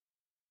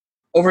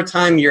over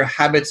time, your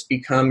habits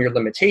become your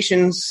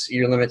limitations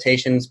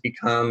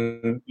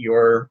become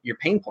your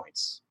pain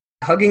points.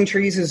 Hugging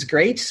trees is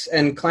great,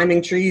 and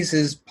climbing trees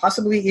is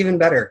possibly even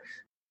better.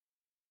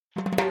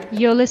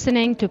 You're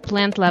listening to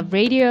Plant Love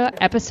Radio,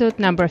 episode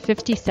number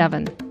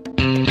 57.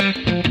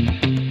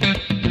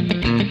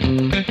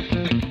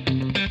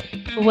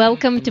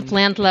 Welcome to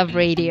Plant Love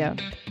Radio,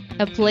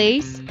 a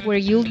place where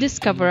you'll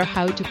discover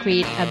how to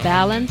create a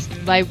balanced,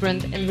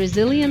 vibrant, and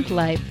resilient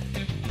life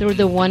through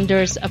the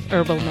wonders of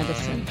herbal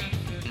medicine.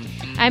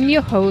 I'm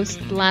your host,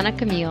 Lana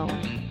Camille,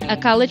 a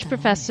college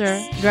professor,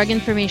 drug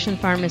information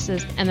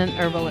pharmacist, and an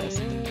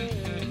herbalist.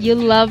 You'll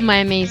love my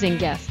amazing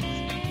guests,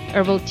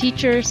 herbal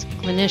teachers,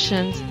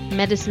 clinicians,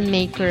 medicine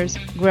makers,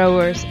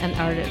 growers, and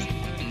artists.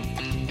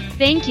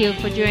 Thank you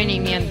for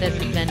joining me on this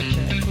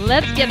adventure.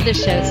 Let's get the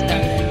show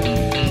started.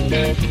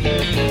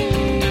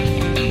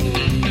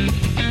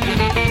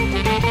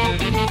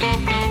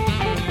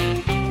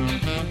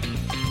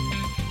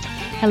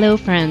 Hello,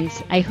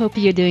 friends. I hope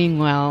you're doing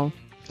well.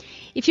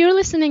 If you're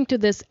listening to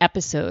this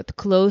episode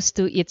close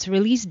to its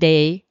release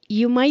day,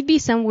 you might be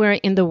somewhere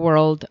in the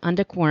world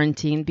under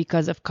quarantine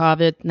because of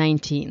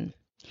COVID-19.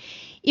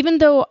 Even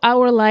though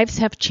our lives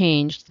have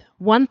changed,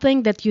 one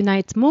thing that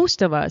unites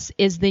most of us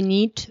is the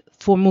need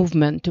for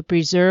movement to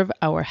preserve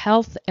our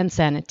health and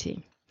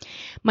sanity.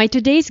 My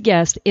today's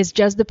guest is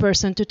just the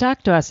person to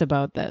talk to us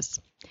about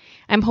this.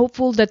 I'm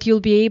hopeful that you'll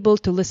be able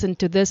to listen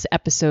to this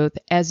episode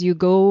as you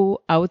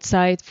go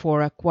outside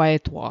for a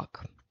quiet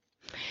walk.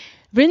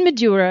 Rin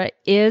Medura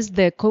is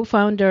the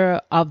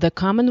co-founder of the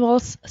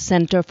Commonwealth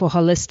Center for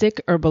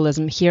Holistic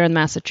Herbalism here in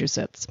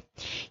Massachusetts.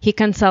 He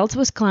consults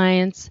with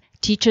clients,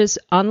 teaches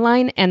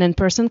online and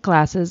in-person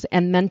classes,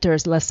 and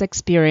mentors less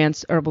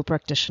experienced herbal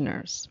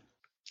practitioners.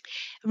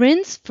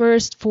 Rin's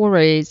first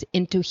forays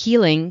into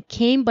healing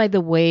came by the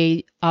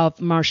way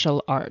of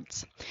martial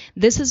arts.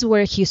 This is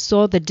where he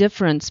saw the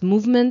difference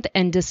movement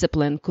and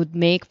discipline could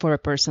make for a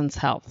person's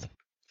health.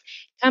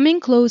 Coming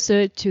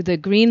closer to the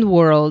green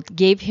world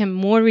gave him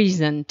more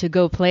reason to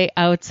go play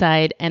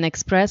outside and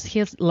express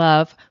his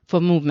love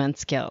for movement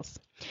skills.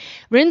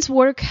 Rin's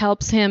work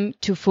helps him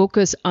to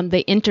focus on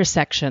the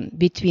intersection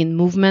between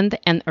movement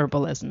and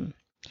herbalism.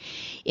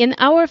 In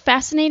our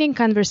fascinating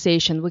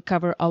conversation, we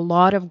cover a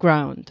lot of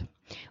ground.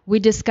 We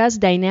discuss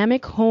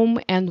dynamic home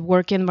and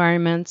work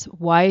environments,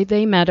 why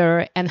they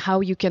matter, and how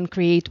you can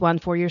create one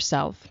for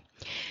yourself.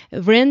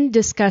 Rin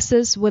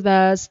discusses with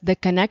us the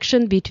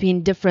connection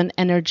between different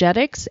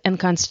energetics and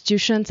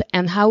constitutions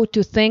and how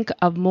to think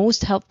of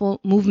most helpful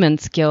movement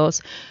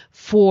skills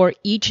for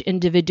each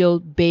individual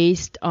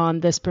based on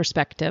this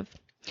perspective.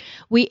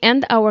 We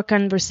end our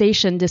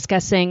conversation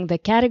discussing the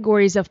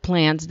categories of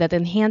plants that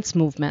enhance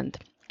movement.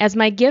 As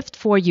my gift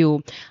for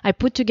you, I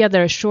put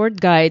together a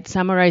short guide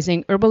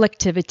summarizing herbal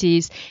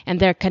activities and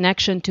their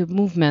connection to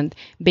movement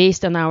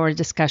based on our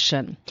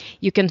discussion.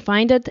 You can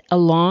find it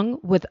along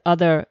with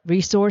other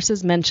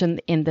resources mentioned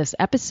in this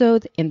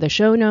episode in the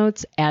show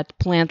notes at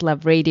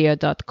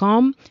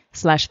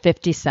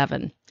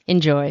plantloveradio.com/57.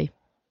 Enjoy.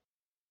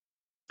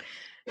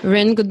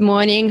 Rin, good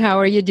morning. How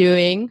are you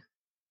doing?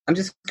 I'm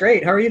just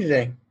great. How are you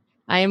today?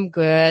 I am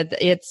good.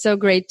 It's so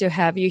great to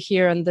have you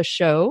here on the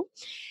show.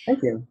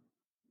 Thank you.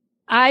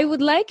 I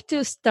would like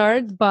to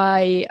start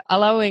by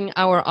allowing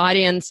our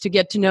audience to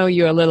get to know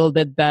you a little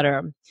bit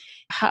better.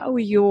 How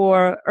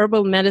your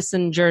herbal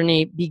medicine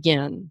journey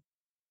began?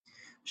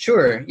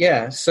 Sure,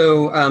 yeah.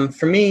 So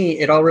for me,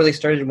 it all really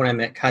started when I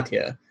met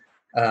Katya.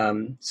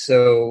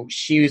 So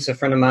she was a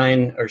friend of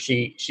mine, or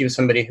she was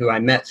somebody who I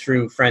met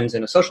through friends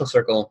in a social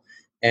circle,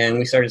 and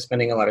we started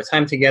spending a lot of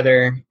time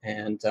together.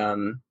 And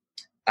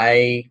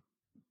I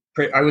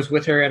was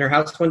with her at her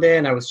house one day,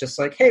 and I was just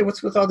like, hey,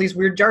 what's with all these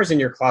weird jars in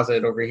your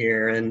closet over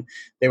here? And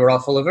they were all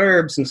full of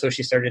herbs. And so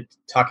she started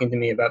talking to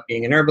me about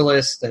being an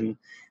herbalist. And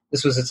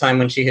this was a time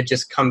when she had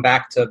just come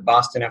back to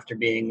Boston after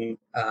being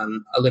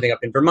living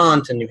up in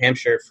Vermont and New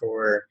Hampshire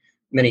for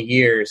many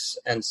years.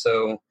 And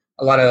so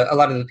a lot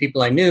of the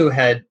people I knew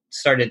had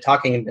started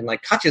talking and been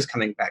like, Katya's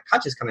coming back.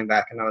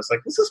 And I was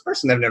like, who's this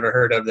person I've never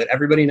heard of that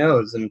everybody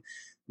knows? And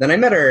then I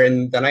met her,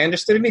 and then I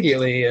understood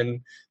immediately.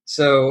 And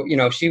so,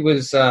 she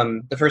was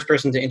the first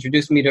person to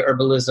introduce me to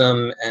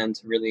herbalism and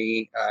to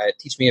really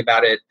teach me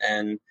about it.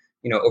 And,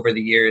 over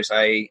the years,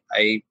 I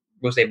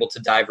was able to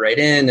dive right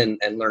in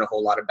and learn a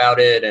whole lot about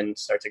it and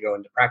start to go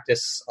into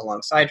practice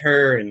alongside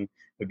her. And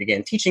we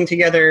began teaching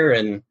together.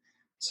 And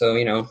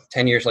so,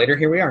 10 years later,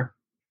 here we are.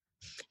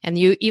 And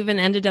you even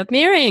ended up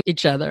marrying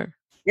each other.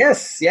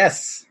 Yes.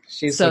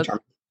 She's so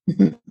charming.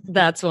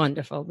 That's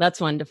wonderful.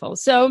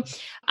 So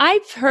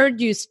I've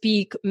heard you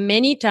speak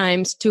many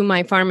times to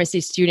my pharmacy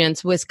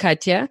students with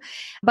Katya,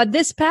 but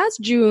this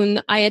past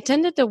June, I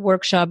attended a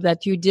workshop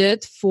that you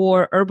did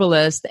for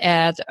herbalists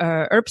at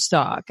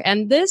Herbstock.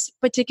 And this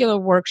particular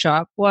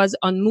workshop was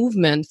on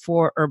movement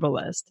for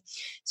herbalists.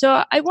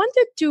 So I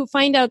wanted to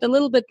find out a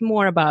little bit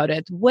more about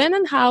it. When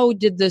and how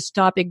did this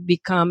topic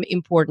become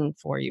important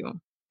for you?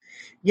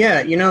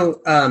 Yeah,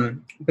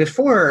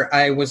 before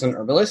I was an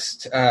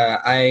herbalist,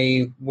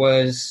 I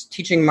was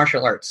teaching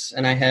martial arts,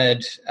 and I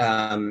had,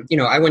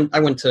 I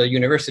went to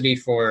university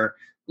for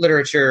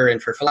literature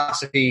and for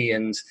philosophy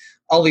and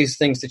all these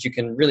things that you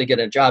can really get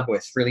a job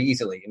with really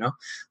easily.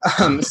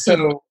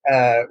 So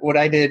what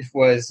I did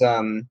was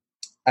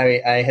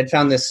I had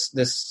found this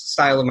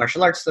style of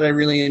martial arts that I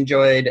really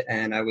enjoyed,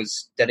 and I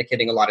was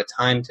dedicating a lot of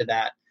time to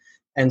that.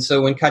 And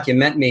so when Katya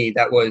met me,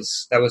 that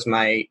was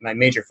my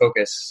major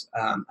focus.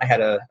 I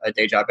had a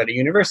day job at a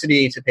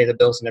university to pay the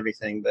bills and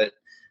everything, but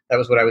that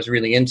was what I was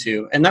really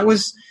into. And that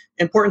was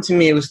important to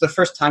me. It was the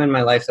first time in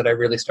my life that I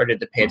really started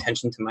to pay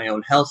attention to my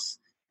own health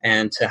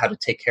and to how to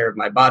take care of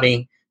my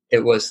body.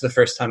 It was the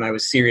first time I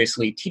was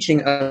seriously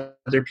teaching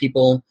other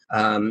people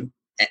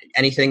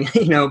anything,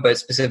 but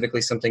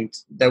specifically something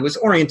that was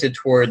oriented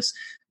towards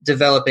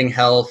developing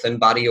health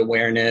and body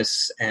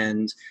awareness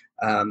and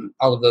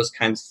all of those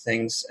kinds of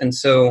things. And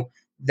so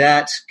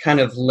that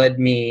kind of led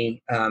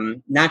me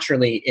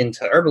naturally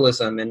into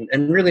herbalism.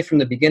 And really from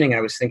the beginning,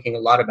 I was thinking a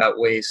lot about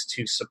ways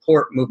to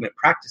support movement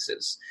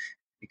practices,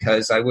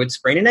 because I would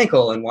sprain an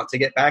ankle and want to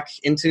get back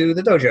into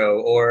the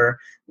dojo, or,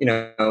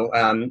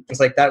 things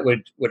like that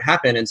would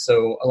happen. And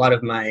so a lot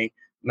of my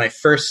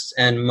first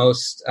and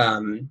most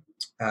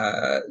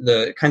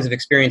the kinds of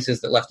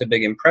experiences that left a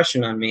big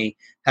impression on me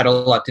had a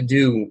lot to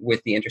do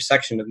with the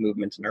intersection of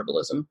movement and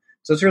herbalism.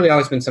 So it's really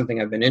always been something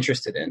I've been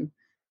interested in.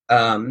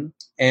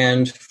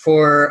 And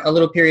for a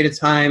little period of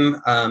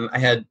time, I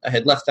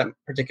had left that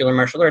particular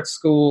martial arts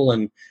school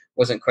and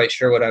wasn't quite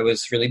sure what I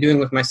was really doing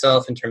with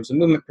myself in terms of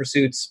movement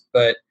pursuits.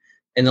 But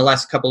in the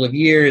last couple of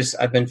years,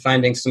 I've been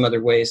finding some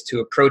other ways to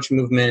approach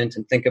movement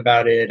and think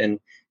about it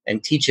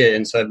and teach it.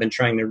 And so I've been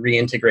trying to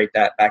reintegrate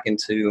that back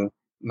into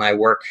my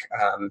work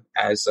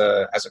as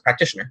a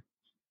practitioner.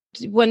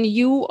 When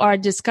you are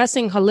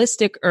discussing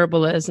holistic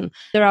herbalism,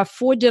 there are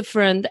 4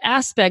 different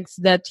aspects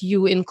that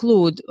you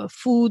include: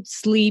 food,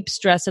 sleep,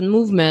 stress, and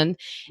movement.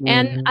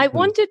 And I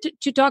wanted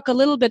to talk a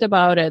little bit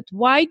about it.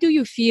 Why do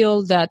you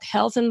feel that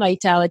health and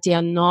vitality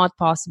are not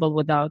possible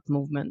without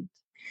movement?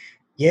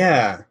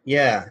 Yeah.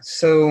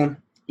 So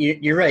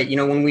you're right.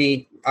 When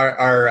we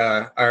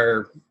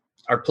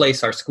our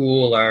place, our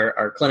school,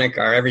 our clinic,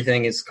 our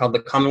everything is called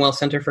the Commonwealth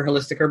Center for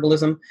Holistic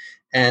Herbalism.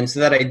 And so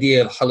that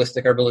idea of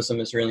holistic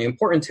herbalism is really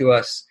important to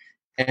us.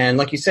 And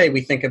like you say,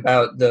 we think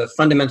about the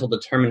fundamental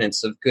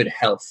determinants of good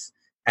health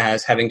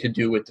as having to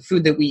do with the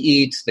food that we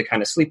eat, the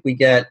kind of sleep we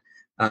get,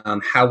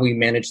 how we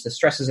manage the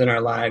stresses in our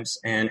lives,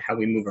 and how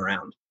we move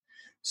around.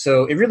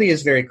 So it really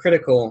is very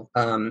critical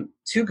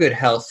to good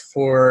health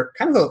for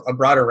kind of a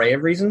broad array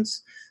of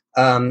reasons.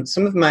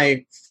 Some of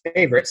my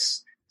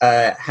favorites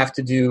have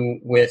to do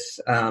with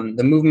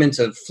the movement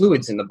of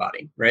fluids in the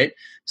body, right?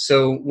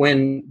 So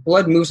when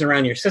blood moves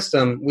around your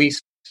system, we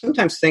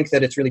sometimes think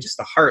that it's really just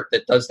the heart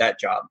that does that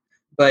job.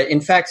 But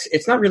in fact,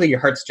 it's not really your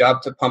heart's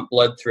job to pump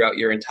blood throughout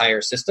your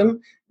entire system.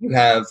 You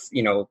have,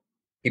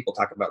 people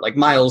talk about like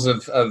miles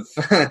of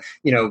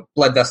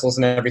blood vessels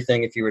and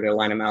everything if you were to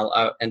line them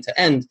out end to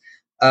end.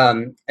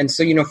 And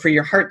so, for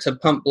your heart to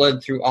pump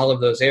blood through all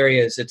of those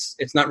areas,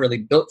 it's not really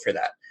built for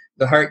that.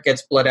 The heart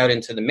gets blood out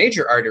into the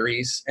major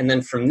arteries, and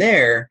then from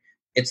there,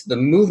 it's the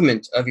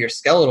movement of your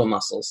skeletal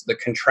muscles, the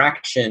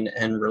contraction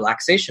and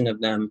relaxation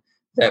of them,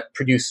 that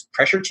produce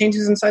pressure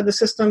changes inside the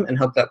system and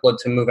help that blood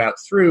to move out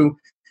through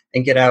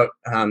and get out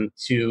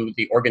to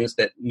the organs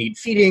that need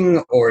feeding,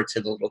 or to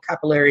the little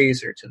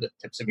capillaries, or to the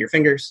tips of your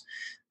fingers.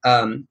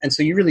 And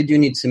so you really do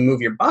need to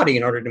move your body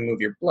in order to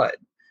move your blood.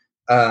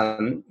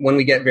 When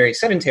we get very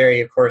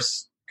sedentary, of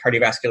course,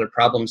 cardiovascular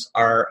problems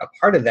are a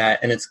part of that.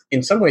 And it's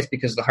in some ways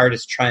because the heart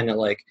is trying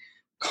to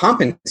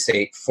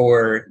compensate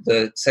for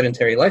the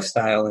sedentary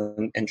lifestyle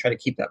and try to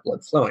keep that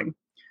blood flowing.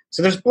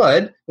 So there's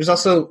blood. There's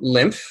also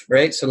lymph,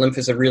 right? So lymph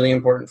is a really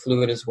important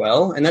fluid as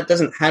well. And that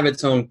doesn't have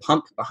its own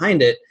pump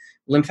behind it.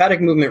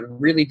 Lymphatic movement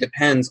really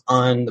depends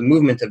on the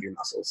movement of your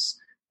muscles.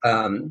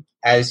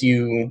 As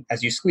you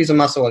squeeze a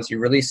muscle, as you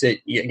release it,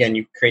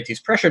 you create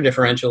these pressure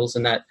differentials,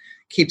 and that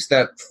keeps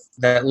that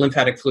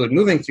lymphatic fluid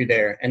moving through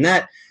there. And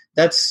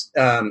that's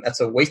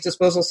a waste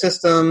disposal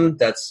system.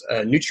 That's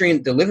a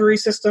nutrient delivery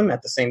system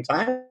at the same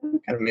time.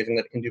 Kind of amazing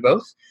that it can do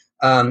both.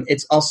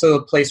 It's also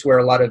a place where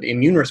a lot of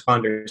immune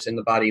responders in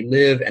the body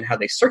live, and how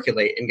they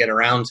circulate and get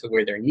around to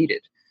where they're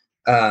needed.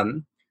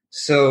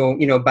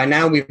 So by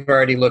now we've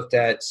already looked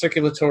at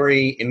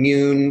circulatory,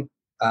 immune,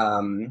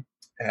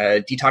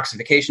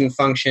 detoxification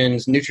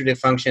functions, nutritive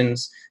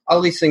functions,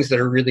 all these things that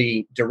are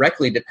really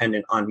directly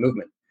dependent on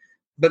movement.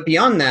 But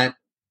beyond that,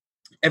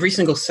 every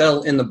single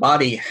cell in the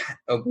body,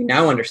 we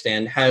now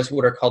understand, has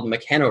what are called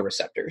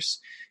mechanoreceptors.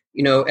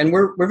 And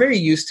we're very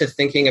used to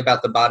thinking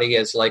about the body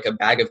as like a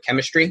bag of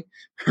chemistry,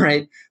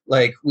 right?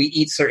 Like we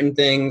eat certain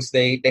things,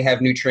 they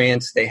have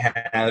nutrients, they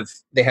have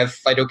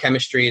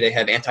phytochemistry, they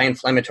have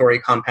anti-inflammatory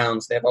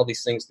compounds, they have all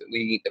these things that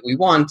we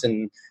want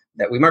and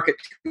that we market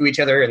to each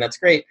other, and that's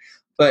great.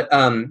 But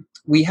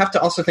we have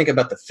to also think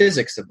about the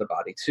physics of the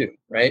body too,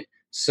 right?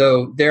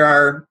 So there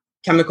are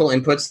chemical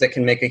inputs that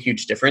can make a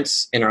huge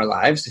difference in our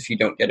lives. If you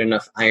don't get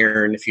enough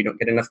iron, if you don't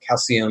get enough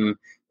calcium,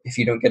 if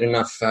you don't get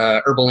enough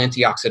herbal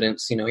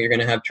antioxidants, you're going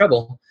to have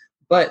trouble.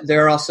 But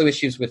there are also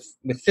issues with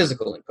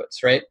physical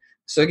inputs, right?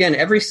 So again,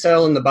 every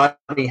cell in the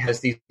body has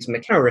these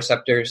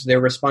mechanoreceptors. They're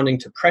responding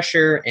to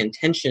pressure and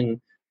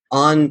tension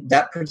on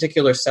that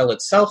particular cell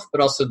itself,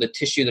 but also the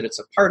tissue that it's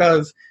a part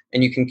of.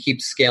 And you can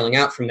keep scaling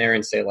out from there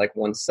and say like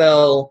one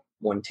cell,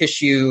 one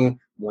tissue,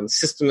 one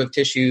system of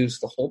tissues,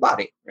 the whole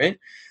body, right?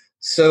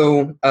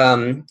 So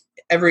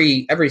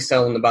every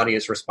cell in the body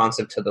is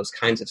responsive to those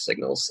kinds of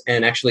signals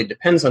and actually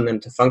depends on them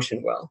to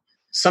function well.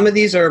 Some of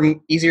these are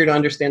easier to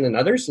understand than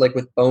others, like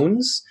with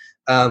bones.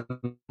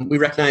 We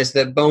recognize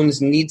that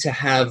bones need to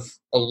have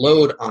a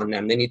load on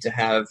them. They need to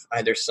have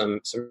either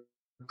some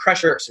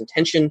pressure or some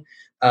tension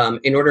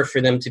in order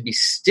for them to be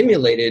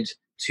stimulated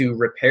to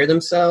repair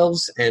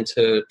themselves and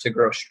to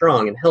grow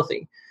strong and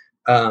healthy.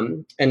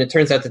 And it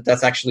turns out that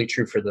that's actually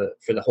true for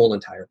the whole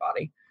entire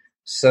body.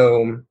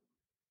 So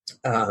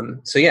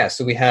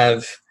we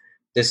have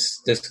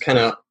this kind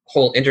of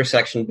whole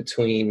intersection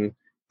between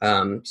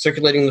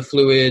circulating the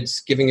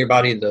fluids, giving your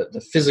body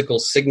the physical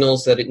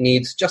signals that it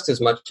needs just as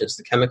much as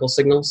the chemical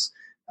signals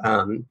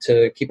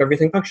to keep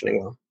everything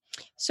functioning well.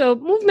 So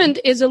movement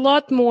is a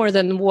lot more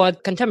than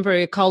what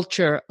contemporary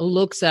culture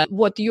looks at.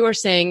 What you're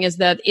saying is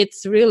that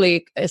it's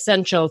really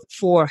essential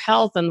for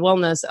health and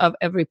wellness of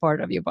every part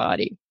of your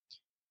body.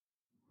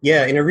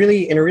 Yeah, in a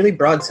really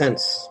broad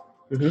sense.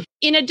 Mm-hmm.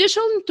 In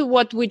addition to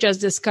what we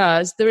just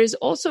discussed, there is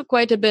also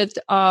quite a bit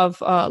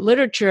of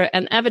literature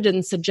and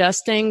evidence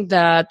suggesting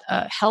that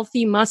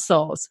healthy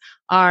muscles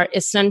are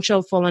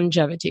essential for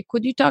longevity.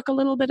 Could you talk a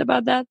little bit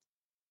about that?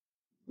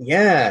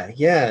 Yeah,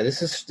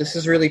 this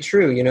is really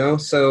true.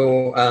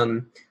 So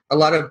a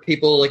lot of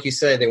people, like you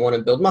said, they want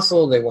to build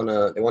muscle, they want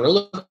to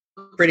look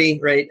pretty,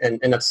 right?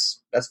 And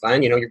that's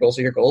fine. Your goals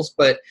are your goals,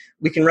 but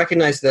we can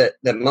recognize that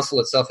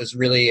muscle itself is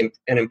really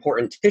an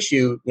important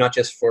tissue, not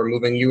just for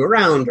moving you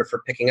around or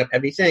for picking up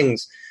heavy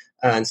things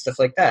and stuff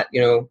like that.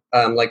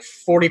 Like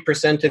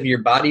 40% of your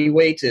body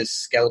weight is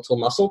skeletal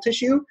muscle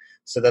tissue,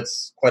 so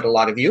that's quite a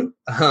lot of you.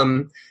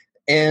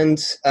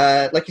 And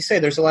like you say,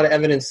 there's a lot of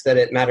evidence that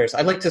it matters.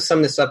 I'd like to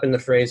sum this up in the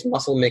phrase,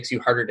 muscle makes you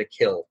harder to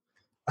kill.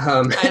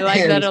 I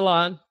like that a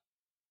lot.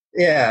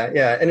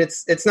 Yeah. And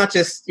it's not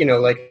just,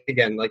 like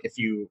if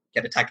you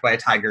get attacked by a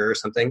tiger or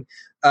something,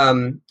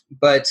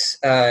 but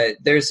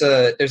there's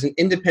an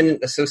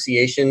independent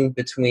association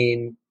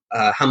between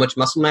how much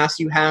muscle mass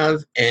you have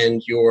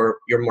and your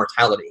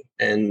mortality.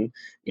 And,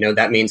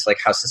 that means like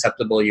how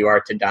susceptible you are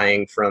to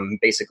dying from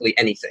basically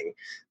anything.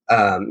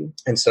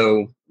 And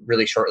so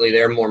really shortly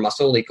there, more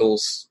muscle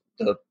equals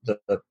the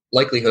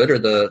likelihood or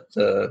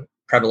the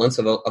prevalence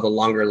of a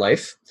longer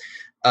life.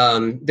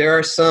 There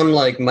are some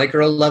like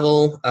micro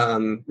level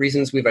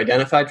reasons we've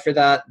identified for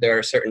that. There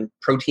are certain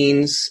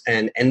proteins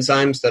and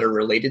enzymes that are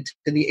related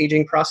to the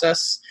aging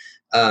process.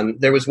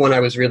 There was one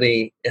I was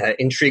really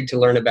intrigued to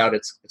learn about.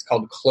 It's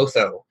called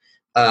Clotho,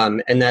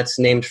 and that's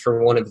named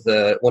for one of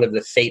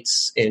the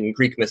fates in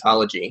Greek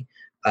mythology.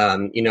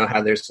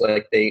 How there's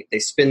like they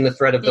spin the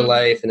thread of the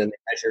life and then they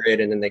measure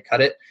it and then they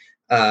cut it.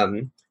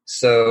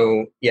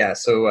 So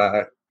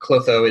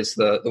Clotho is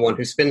the one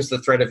who spins the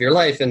thread of your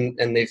life, and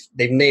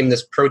they've named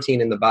this protein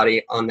in the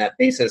body on that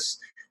basis.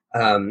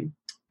 And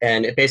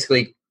it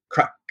basically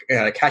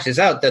cashes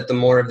out that the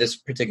more of this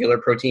particular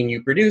protein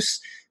you produce,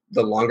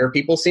 the longer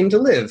people seem to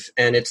live,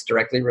 and it's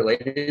directly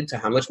related to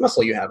how much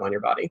muscle you have on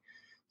your body.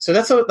 So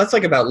that's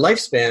like about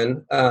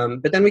lifespan.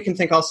 But then we can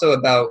think also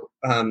about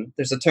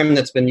there's a term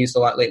that's been used a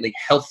lot lately,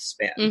 health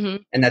span,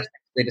 and that's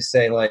basically to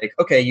say like,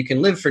 okay, you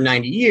can live for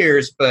 90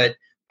 years, but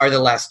are the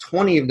last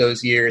 20 of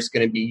those years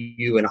going to be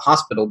you in a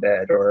hospital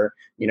bed or,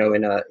 in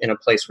a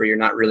place where you're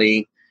not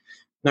really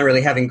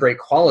having great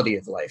quality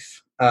of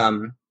life?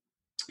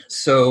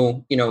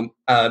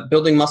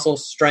 Building muscle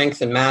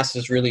strength and mass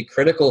is really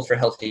critical for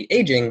healthy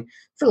aging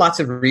for lots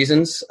of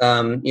reasons.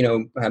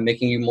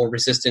 Making you more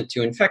resistant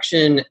to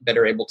infection,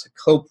 better able to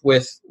cope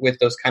with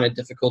those kind of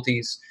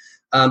difficulties.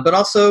 But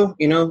also,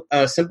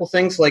 simple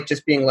things like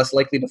just being less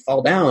likely to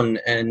fall down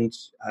and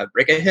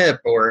break a hip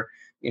or,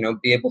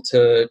 be able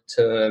to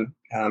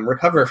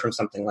recover from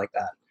something like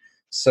that.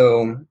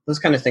 So those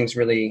kind of things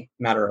really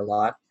matter a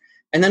lot.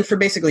 And then for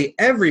basically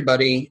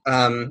everybody,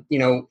 in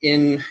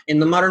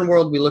the modern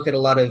world, we look at a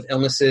lot of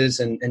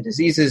illnesses and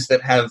diseases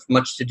that have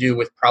much to do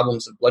with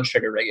problems of blood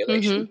sugar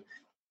regulation,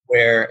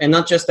 and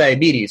not just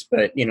diabetes,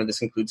 but,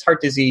 this includes heart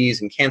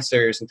disease and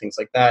cancers and things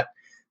like that.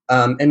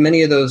 And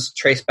many of those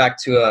trace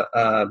back to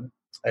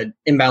an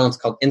imbalance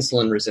called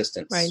insulin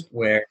resistance, right,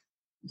 where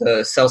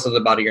the cells of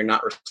the body are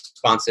not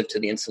responsive to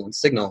the insulin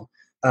signal.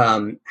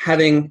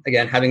 Having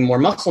more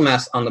muscle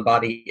mass on the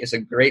body is a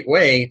great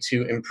way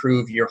to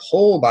improve your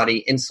whole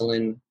body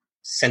insulin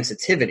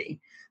sensitivity.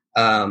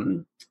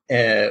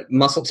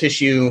 Muscle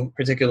tissue,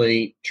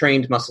 particularly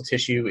trained muscle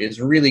tissue,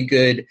 is really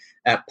good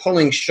at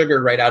pulling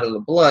sugar right out of the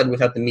blood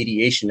without the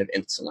mediation of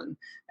insulin.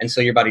 And so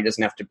your body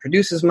doesn't have to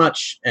produce as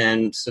much,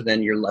 and so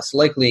then you're less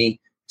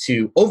likely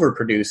to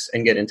overproduce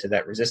and get into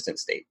that resistant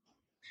state.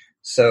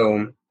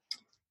 So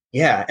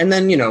yeah, and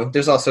then,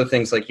 there's also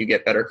things like you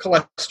get better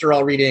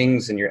cholesterol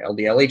readings and your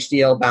LDL,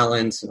 HDL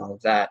balance and all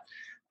of that.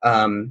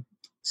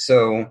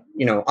 So,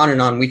 on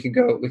and on we could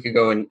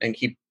go and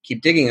keep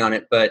digging on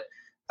it. But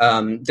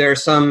there are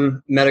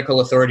some medical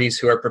authorities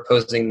who are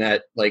proposing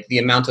that like the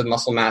amount of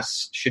muscle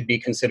mass should be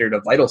considered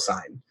a vital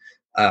sign,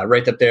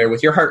 right up there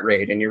with your heart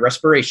rate and your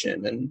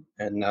respiration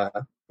and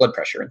blood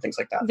pressure and things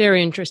like that.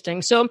 Very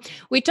interesting. So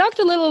we talked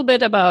a little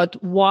bit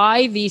about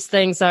why these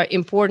things are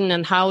important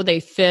and how they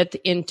fit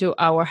into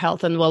our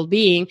health and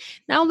well-being.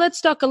 Now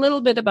let's talk a little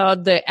bit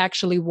about the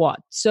actually what.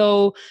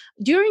 So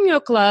during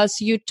your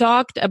class, you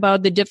talked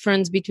about the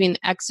difference between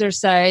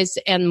exercise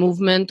and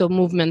movement or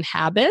movement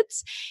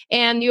habits.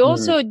 And you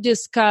also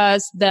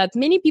discussed that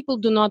many people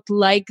do not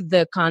like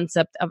the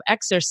concept of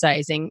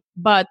exercising,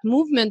 but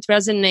movement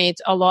resonates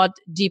a lot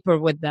deeper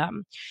with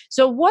them.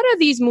 So what are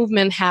these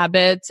movement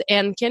habits,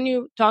 and can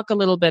you talk a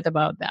little bit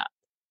about that?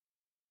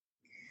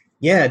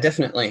 Yeah,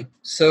 definitely.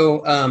 So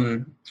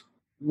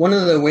one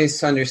of the ways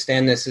to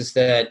understand this is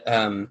that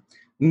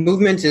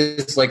movement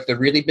is like the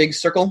really big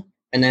circle,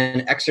 and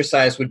then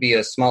exercise would be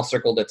a small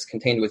circle that's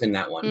contained within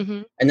that one.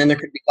 Mm-hmm. And then there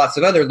could be lots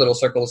of other little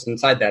circles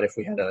inside that if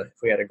we had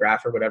a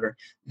graph or whatever,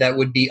 that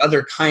would be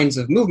other kinds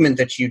of movement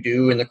that you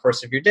do in the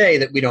course of your day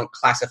that we don't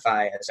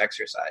classify as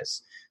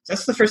exercise. So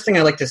that's the first thing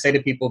I like to say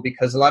to people,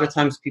 because a lot of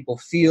times people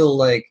feel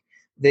like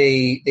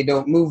they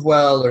don't move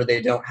well, or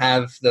they don't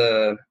have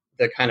the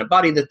kind of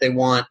body that they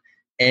want.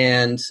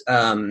 And,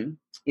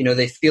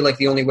 they feel like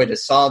the only way to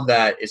solve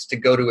that is to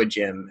go to a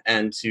gym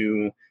and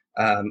to,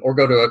 or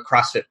go to a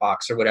CrossFit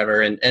box or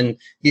whatever. And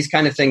these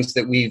kind of things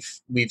that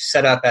we've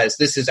set up as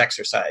this is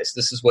exercise.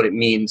 This is what it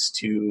means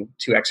to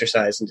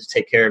exercise and to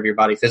take care of your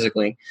body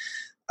physically.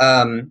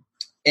 It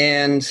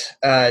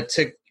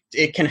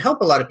can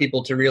help a lot of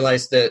people to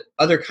realize that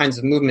other kinds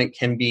of movement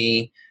can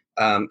be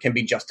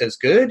just as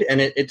good,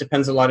 and it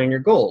depends a lot on your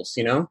goals,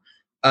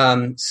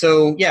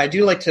 So yeah, I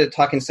do like to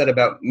talk instead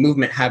about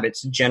movement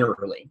habits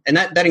generally, and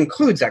that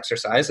includes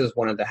exercise as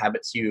one of the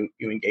habits you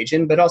engage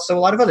in, but also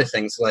a lot of other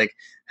things like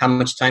how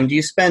much time do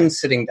you spend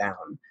sitting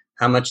down,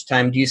 how much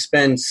time do you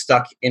spend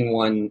stuck in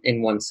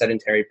one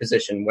sedentary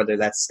position, whether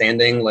that's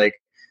standing,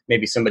 like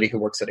maybe somebody who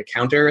works at a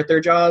counter at their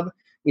job,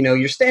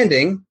 you're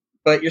standing,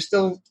 but you're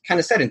still kind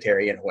of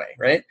sedentary in a way,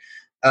 right?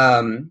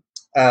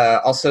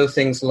 Also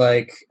things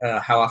like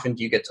how often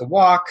do you get to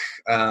walk,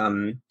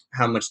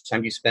 how much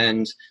time do you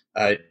spend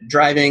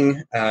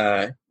driving,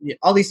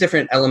 all these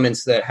different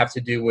elements that have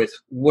to do with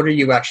what are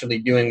you actually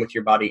doing with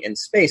your body in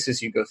space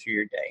as you go through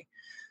your day.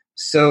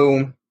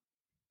 So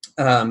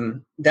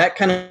that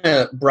kind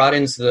of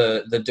broadens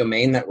the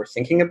domain that we're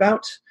thinking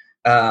about,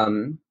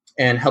 and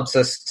helps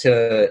us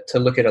to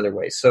look at other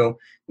ways. So,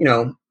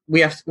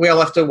 we all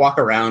have to walk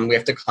around, we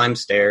have to climb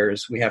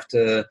stairs, we have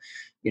to,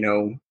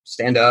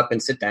 stand up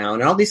and sit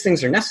down, and all these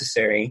things are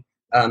necessary.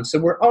 So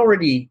we're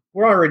already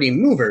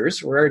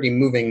movers, we're already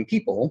moving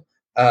people,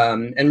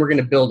 and we're going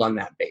to build on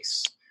that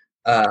base.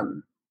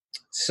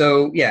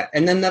 So yeah,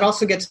 and then that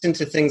also gets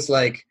into things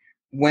like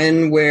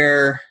when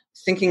we're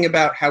thinking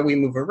about how we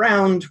move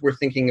around, we're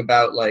thinking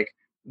about like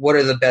what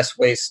are the best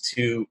ways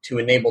to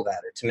enable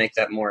that or to make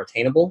that more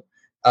attainable.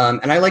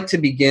 And I like to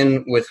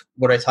begin with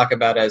what I talk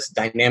about as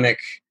dynamic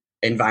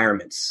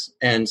environments,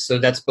 and so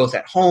that's both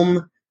at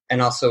home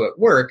and also at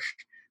work.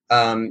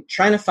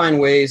 Trying to find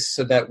ways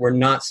so that we're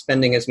not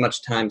spending as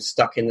much time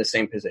stuck in the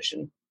same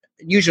position.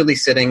 Usually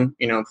sitting,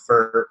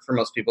 for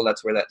most people,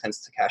 that's where that tends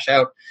to cash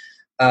out.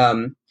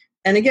 And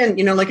again,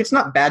 it's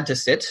not bad to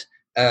sit.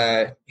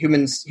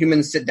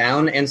 Humans sit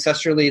down.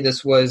 Ancestrally,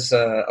 this was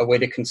a way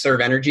to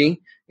conserve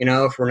energy.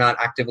 If we're not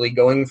actively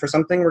going for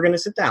something, we're going to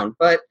sit down.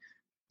 But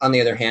on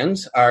the other hand,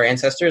 our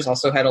ancestors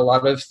also had a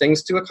lot of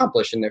things to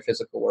accomplish in their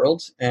physical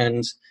world,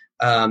 and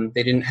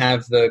they didn't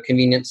have the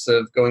convenience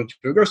of going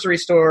to a grocery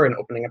store and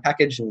opening a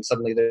package and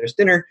suddenly there's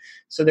dinner.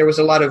 So there was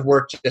a lot of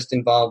work just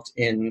involved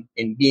in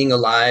being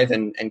alive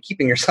and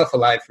keeping yourself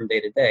alive from day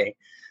to day.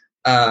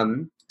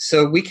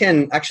 So we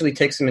can actually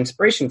take some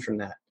inspiration from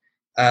that.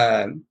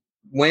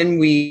 When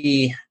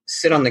we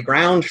sit on the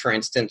ground, for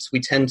instance, we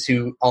tend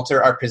to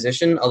alter our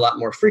position a lot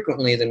more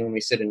frequently than when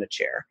we sit in a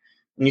chair.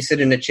 When you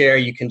sit in a chair,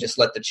 you can just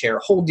let the chair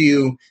hold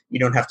you. You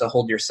don't have to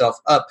hold yourself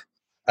up.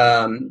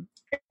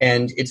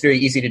 And it's very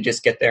easy to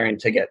just get there and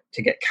to get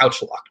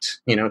couch locked,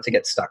 to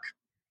get stuck.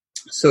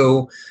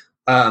 So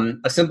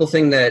a simple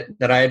thing that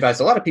I advise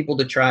a lot of people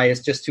to try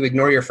is just to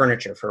ignore your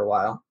furniture for a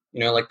while,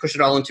 like push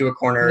it all into a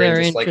corner.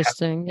 Very and just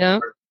interesting. Yeah.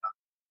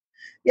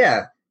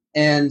 Yeah.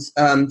 And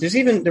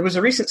there was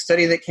a recent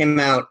study that came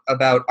out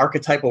about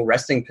archetypal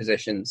resting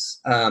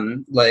positions,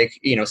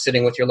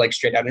 sitting with your legs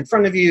straight out in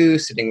front of you,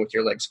 sitting with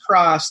your legs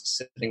crossed,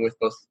 sitting with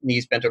both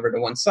knees bent over to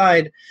one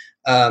side,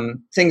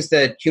 things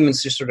that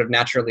humans just sort of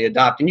naturally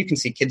adopt. And you can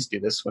see kids do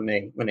this when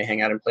they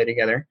hang out and play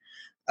together.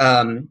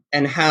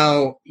 And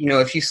how,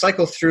 if you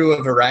cycle through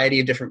a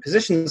variety of different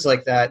positions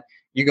like that,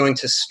 you're going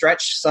to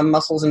stretch some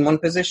muscles in one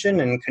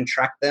position and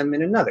contract them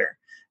in another.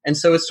 And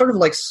so it's sort of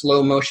like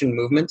slow motion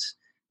movement.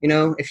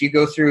 If you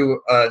go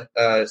through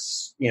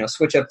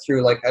switch up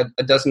through like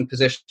a dozen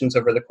positions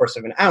over the course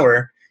of an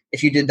hour,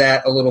 if you did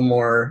that a little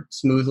more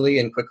smoothly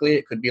and quickly,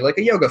 it could be like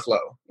a yoga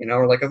flow,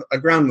 or like a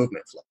ground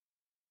movement flow.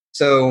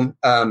 So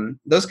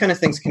those kind of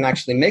things can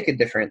actually make a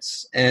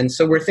difference. And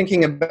so we're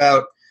thinking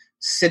about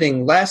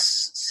sitting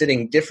less,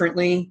 sitting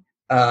differently,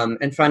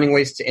 and finding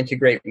ways to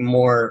integrate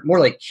more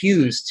like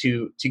cues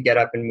to get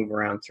up and move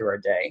around through our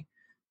day.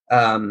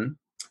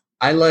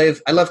 I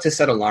love to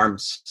set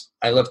alarms.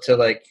 I love to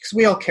because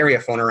we all carry a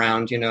phone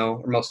around,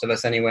 or most of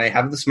us anyway,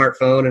 have the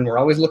smartphone, and we're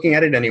always looking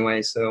at it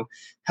anyway. So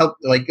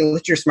let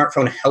your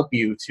smartphone help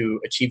you to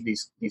achieve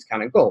these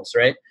kind of goals,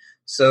 right?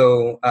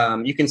 So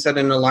you can set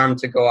an alarm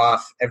to go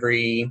off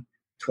every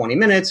 20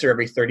 minutes or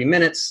every 30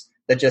 minutes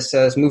that just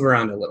says move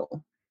around a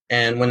little.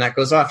 And when that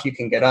goes off, you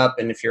can get up,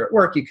 and if you're at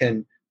work, you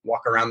can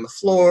walk around the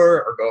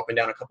floor or go up and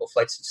down a couple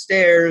flights of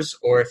stairs,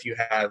 or if you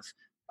have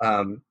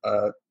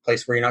a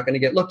place where you're not going to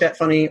get looked at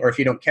funny, or if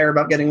you don't care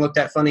about getting looked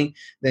at funny,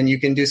 then you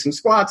can do some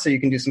squats or you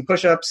can do some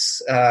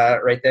push-ups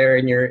right there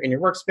in your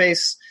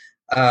workspace,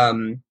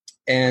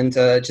 and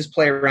just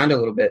play around a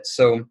little bit.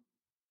 So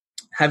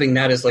having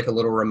that is like a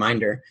little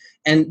reminder.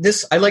 And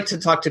this, I like to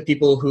talk to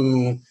people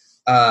who,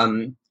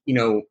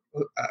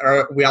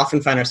 we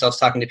often find ourselves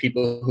talking to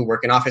people who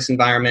work in office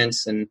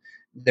environments, and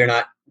they're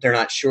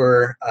not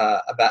sure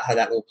about how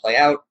that will play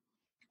out,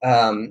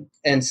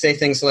 and say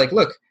things like,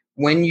 look,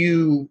 when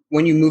you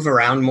move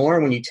around more,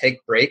 when you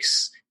take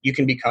breaks, you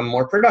can become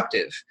more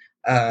productive.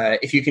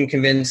 If you can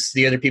convince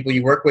the other people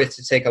you work with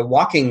to take a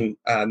walking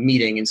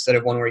meeting instead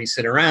of one where you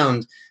sit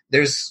around,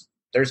 there's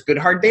good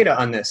hard data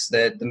on this,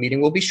 that the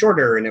meeting will be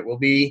shorter and it will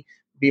be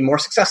more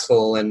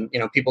successful. And,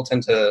 people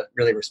tend to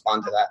really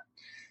respond to that.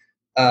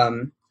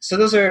 So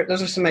those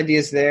are some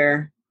ideas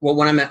there. Well,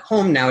 when I'm at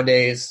home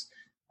nowadays,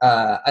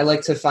 I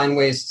like to find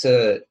ways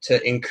to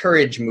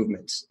encourage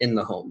movement in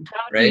the home.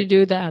 How do you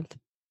do that?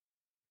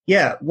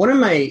 Yeah, one of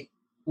my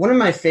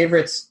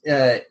favorites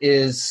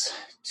is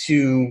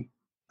to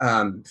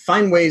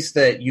find ways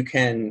that you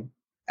can.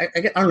 I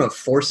don't know if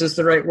force is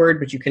the right word,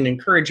 but you can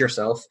encourage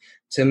yourself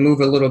to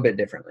move a little bit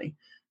differently.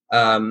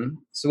 So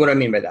what do I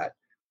mean by that?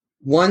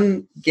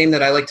 One game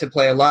that I like to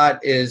play a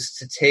lot is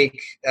to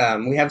take.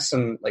 We have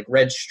some like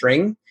red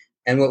string,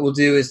 and what we'll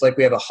do is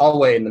we have a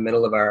hallway in the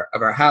middle of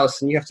our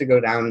house, and you have to go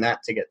down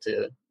that to get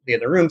to the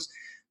other rooms.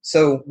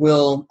 So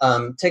we'll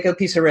take a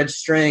piece of red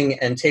string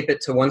and tape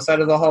it to one side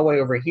of the hallway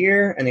over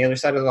here and the other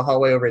side of the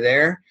hallway over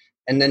there.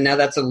 And then now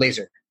that's a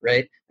laser,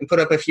 right? And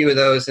put up a few of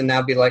those and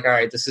now be like, all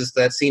right, this is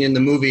that scene in the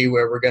movie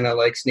where we're going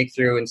to sneak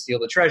through and steal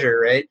the treasure,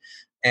 right?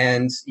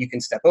 And you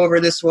can step over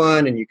this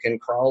one and you can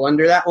crawl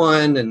under that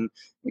one and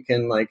you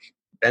can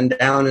bend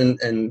down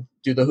and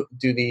do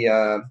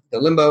the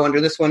limbo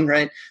under this one,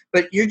 right?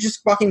 But you're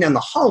just walking down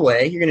the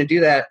hallway. You're going to do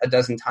that a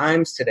dozen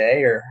times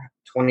today or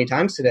 20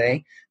 times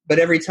today. But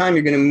every time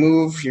you're going to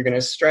move, you're going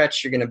to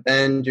stretch, you're going to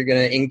bend, you're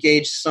going to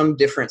engage some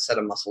different set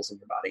of muscles in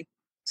your body.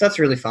 So that's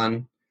really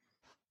fun.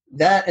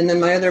 That, and then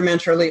my other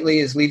mantra lately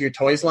is leave your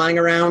toys lying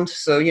around.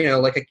 So,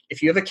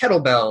 if you have a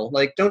kettlebell,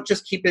 don't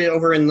just keep it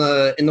over in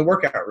the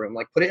workout room.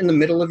 Put it in the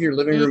middle of your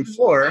living room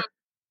floor.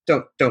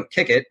 Don't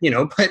kick it,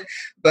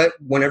 but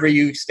whenever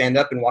you stand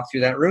up and walk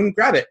through that room,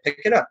 grab it,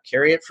 pick it up,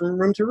 carry it from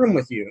room to room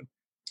with you.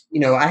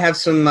 I have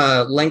some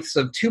lengths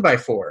of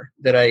 2x4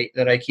 that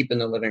I keep in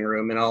the living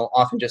room, and I'll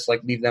often just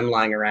leave them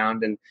lying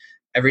around. And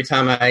every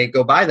time I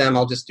go by them,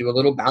 I'll just do a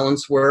little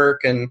balance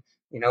work and,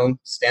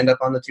 stand up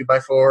on the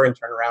 2x4 and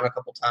turn around a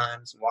couple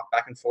times and walk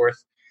back and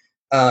forth.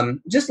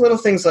 Just little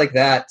things like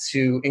that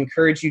to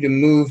encourage you to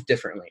move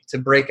differently, to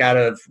break out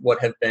of what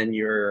have been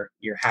your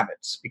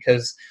habits,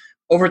 because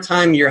over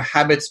time, your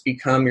habits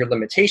become your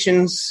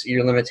limitations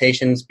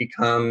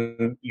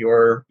become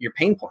your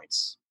pain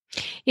points.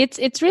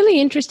 It's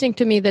really interesting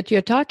to me that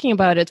you're talking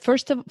about it.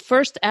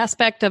 First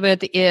aspect of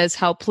it is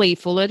how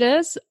playful it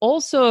is.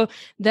 Also,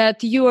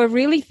 that you are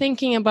really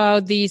thinking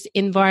about these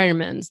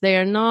environments. They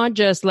are not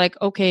just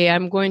okay,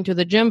 I'm going to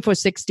the gym for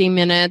 60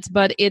 minutes,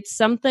 but it's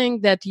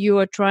something that you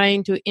are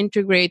trying to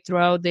integrate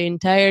throughout the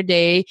entire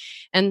day,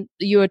 and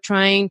you are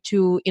trying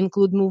to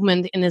include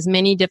movement in as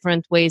many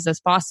different ways as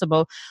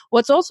possible.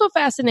 What's also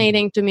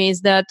fascinating to me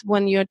is that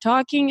when you're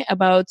talking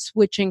about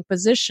switching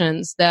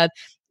positions, that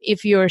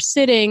if you're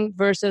sitting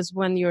versus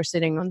when you're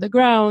sitting on the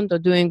ground or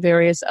doing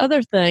various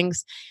other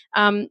things,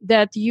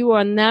 that you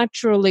are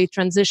naturally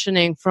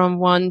transitioning from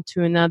one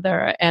to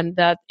another, and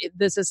that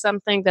this is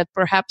something that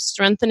perhaps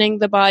strengthening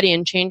the body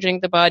and changing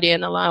the body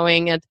and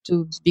allowing it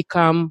to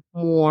become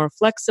more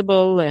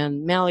flexible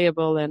and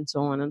malleable and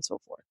so on and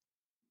so forth.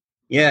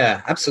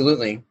 Yeah,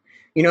 absolutely.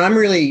 I'm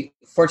really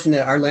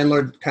fortunate. Our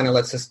landlord kind of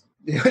lets us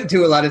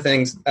do a lot of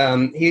things.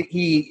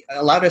 He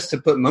allowed us to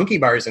put monkey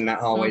bars in that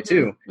hallway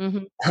too.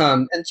 Mm-hmm.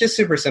 And it's just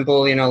super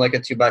simple, like a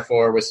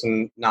 2x4 with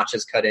some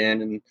notches cut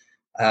in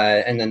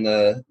and then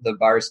the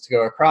bars to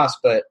go across.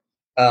 But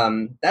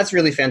that's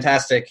really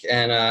fantastic.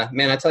 And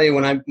man, I tell you,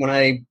 when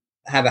I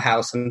have a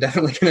house, I'm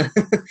definitely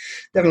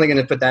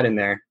gonna put that in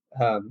there.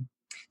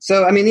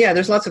 So I mean, yeah,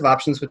 there's lots of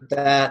options with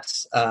that.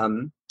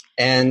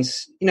 And,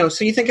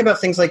 so you think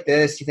about things like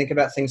this, you think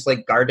about things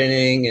like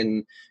gardening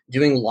and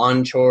doing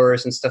lawn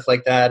chores and stuff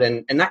like that.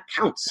 And that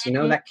counts,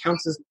 that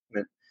counts as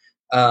movement.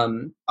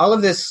 All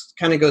of this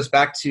kind of goes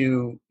back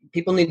to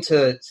people need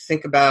to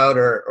think about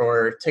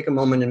or take a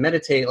moment and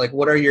meditate, like,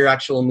 what are your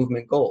actual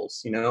movement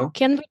goals?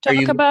 Can we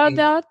talk about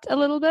that a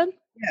little bit?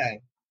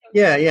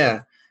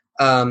 Yeah.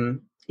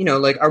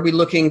 Like, are we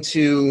looking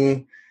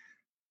to,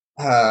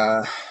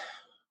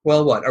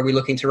 what? Are we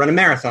looking to run a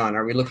marathon?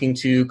 Are we looking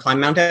to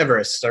climb Mount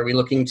Everest? Are we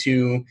looking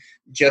to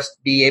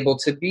just be able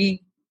to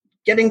be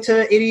getting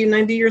to 80 and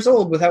 90 years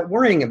old without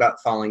worrying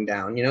about falling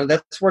down?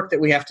 That's work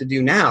that we have to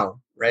do now,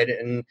 right?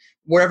 And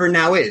wherever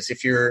now is,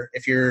 if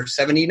you're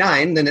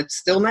 79, then it's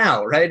still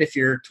now, right? If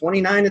you're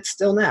 29, it's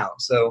still now.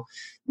 So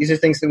these are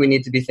things that we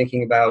need to be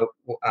thinking about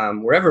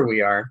wherever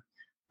we are.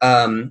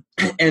 And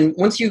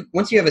once you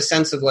have a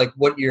sense of like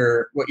what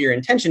your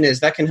intention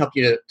is, that can help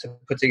you to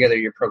put together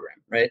your program,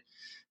 right?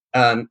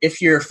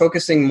 If you're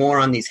focusing more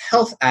on these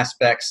health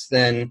aspects,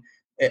 then,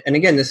 and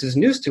again, this is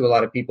news to a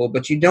lot of people,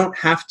 but you don't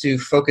have to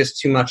focus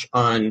too much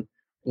on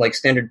like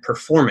standard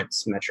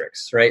performance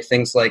metrics, right?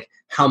 Things like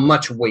how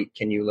much weight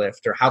can you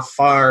lift or how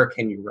far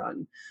can you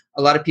run?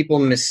 A lot of people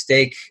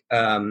mistake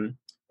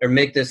or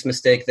make this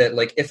mistake that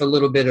like if a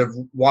little bit of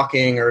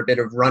walking or a bit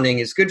of running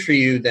is good for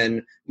you,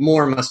 then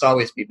more must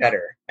always be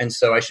better. And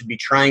so I should be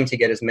trying to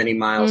get as many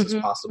miles as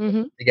possible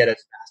to get as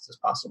fast as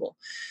possible.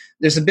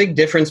 There's a big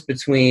difference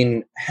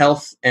between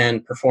health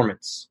and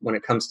performance when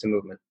it comes to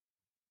movement.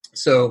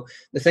 So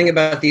the thing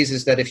about these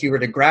is that if you were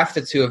to graph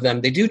the two of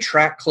them, they do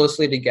track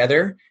closely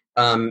together,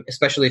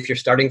 especially if you're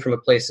starting from a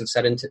place of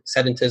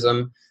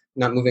sedentism,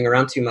 not moving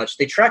around too much.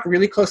 They track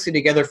really closely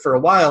together for a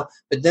while,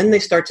 but then they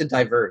start to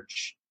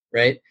diverge,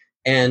 right?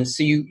 And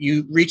so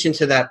you reach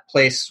into that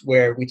place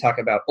where we talk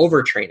about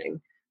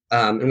overtraining,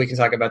 and we can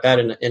talk about that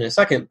in a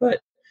second.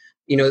 But,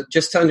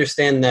 just to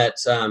understand that,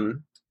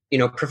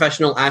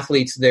 professional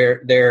athletes,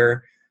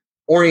 they're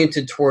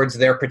oriented towards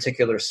their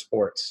particular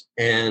sport,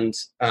 and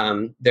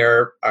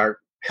there are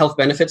health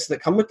benefits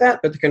that come with that,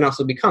 but there can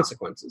also be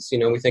consequences.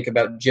 We think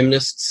about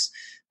gymnasts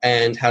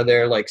and how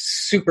they're like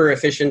super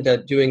efficient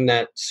at doing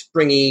that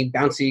springy,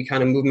 bouncy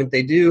kind of movement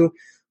they do,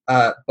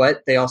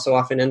 but they also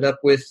often end up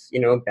with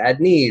bad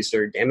knees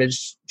or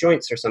damaged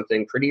joints or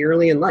something pretty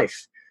early in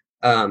life.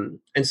 And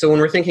so when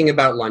we're thinking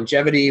about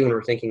longevity, when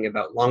we're thinking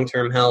about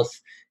long-term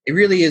health, it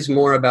really is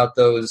more about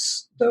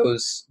those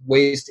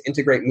ways to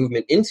integrate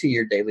movement into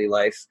your daily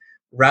life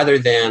rather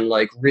than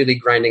like really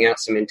grinding out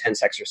some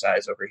intense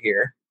exercise over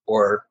here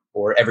or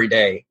every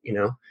day,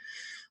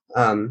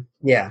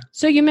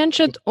 So you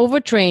mentioned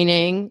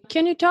overtraining.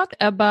 Can you talk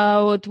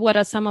about what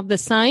are some of the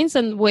signs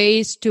and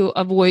ways to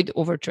avoid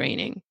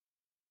overtraining?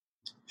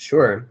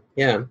 Sure.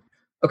 Yeah.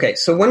 Okay.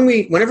 So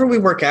whenever we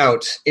work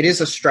out, it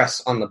is a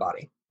stress on the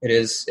body. It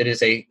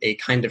is a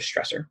kind of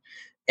stressor.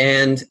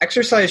 And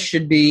exercise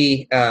should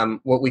be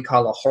what we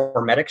call a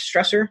hormetic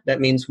stressor.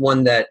 That means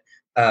one that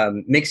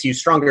makes you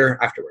stronger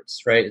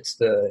afterwards, right? It's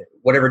the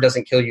whatever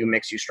doesn't kill you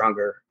makes you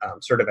stronger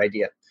sort of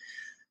idea.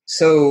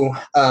 So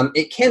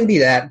it can be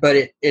that, but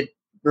it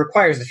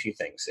requires a few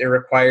things. It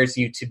requires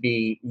you to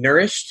be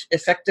nourished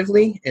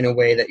effectively in a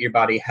way that your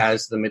body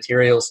has the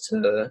materials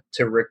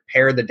to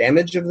repair the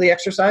damage of the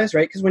exercise,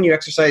 right? Because when you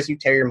exercise, you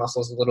tear your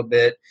muscles a little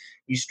bit,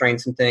 you strain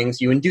some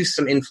things, you induce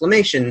some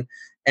inflammation,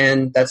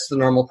 and that's the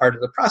normal part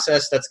of the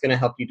process that's going to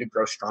help you to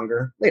grow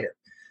stronger later.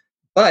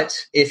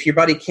 But if your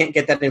body can't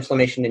get that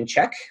inflammation in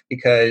check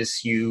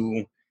because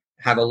you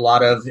have a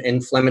lot of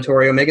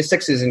inflammatory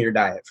omega-6s in your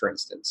diet, for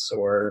instance,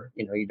 or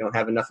you don't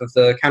have enough of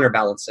the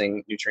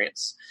counterbalancing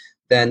nutrients,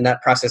 then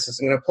that process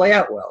isn't going to play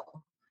out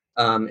well.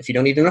 If you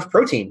don't eat enough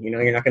protein,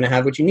 you're not going to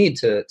have what you need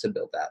to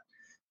build that.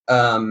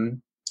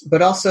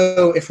 But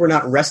also, if we're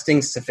not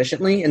resting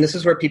sufficiently, and this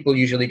is where people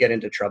usually get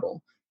into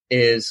trouble,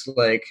 is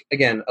like,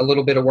 again, a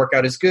little bit of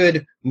workout is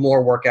good,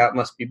 more workout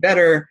must be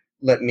better.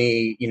 Let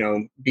me,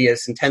 be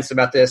as intense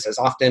about this as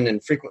often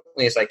and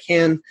frequently as I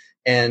can,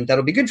 and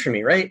that'll be good for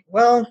me, right?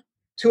 Well,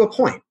 to a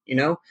point,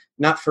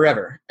 not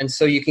forever. And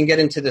so you can get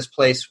into this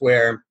place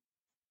where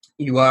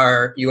you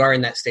are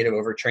in that state of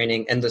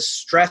overtraining, and the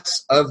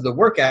stress of the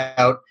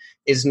workout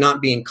is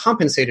not being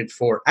compensated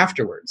for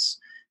afterwards.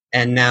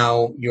 And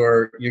now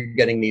you're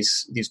getting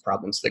these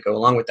problems that go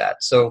along with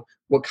that. So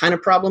what kind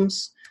of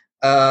problems?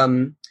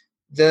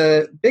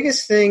 The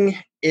biggest thing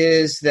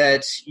is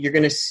that you're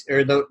going to,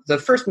 or the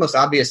first most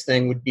obvious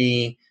thing would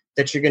be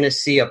that you're going to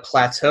see a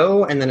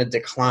plateau and then a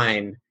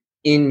decline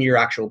in your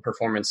actual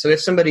performance. So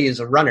if somebody is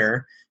a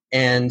runner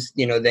and,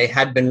 they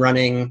had been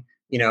running,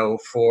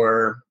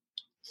 for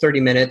 30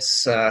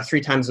 minutes,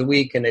 3 times a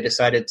week, and they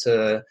decided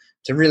to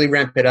really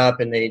ramp it up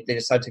and they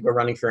decide to go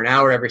running for an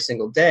hour every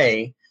single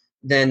day,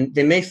 then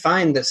they may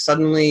find that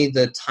suddenly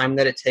the time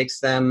that it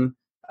takes them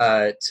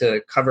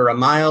to cover a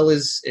mile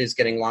is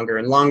getting longer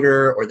and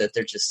longer, or that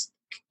they're just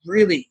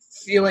really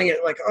feeling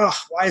it like, oh,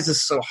 why is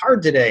this so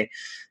hard today?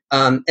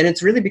 And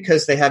it's really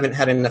because they haven't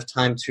had enough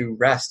time to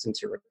rest and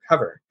to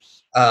recover.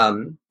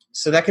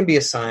 So that can be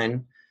a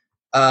sign.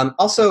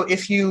 Also,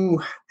 if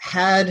you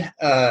had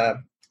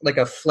like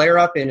a flare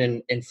up in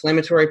an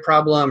inflammatory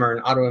problem or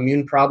an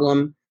autoimmune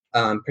problem,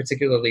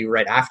 particularly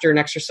right after an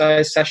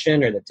exercise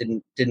session or that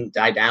didn't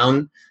die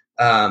down.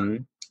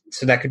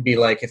 So that could be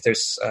like if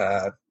there's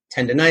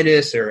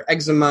tendinitis or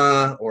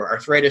eczema or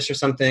arthritis or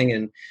something,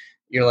 and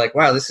you're like,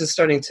 wow, this is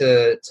starting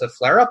to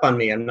flare up on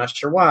me. I'm not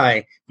sure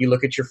why. You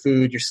look at your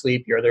food, your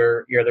sleep, your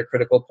other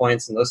critical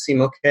points, and those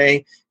seem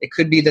okay. It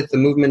could be that the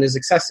movement is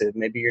excessive.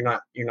 Maybe you're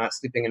not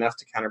sleeping enough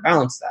to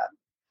counterbalance that.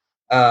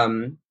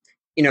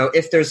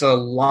 If there's a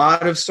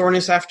lot of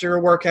soreness after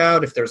a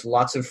workout, if there's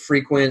lots of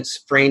frequent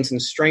sprains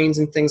and strains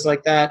and things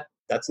like that,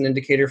 that's an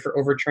indicator for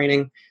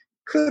overtraining.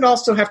 Could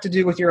also have to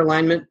do with your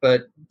alignment,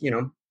 but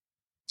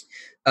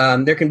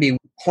there can be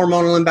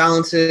hormonal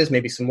imbalances,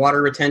 maybe some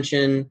water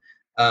retention.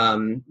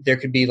 There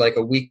could be like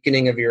a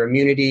weakening of your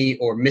immunity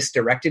or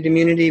misdirected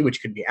immunity,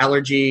 which could be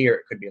allergy, or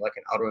it could be like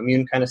an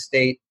autoimmune kind of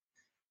state.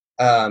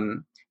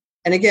 And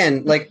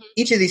again, like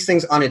each of these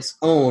things on its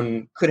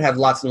own could have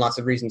lots and lots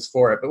of reasons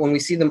for it. But when we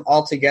see them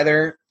all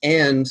together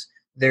and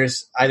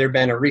there's either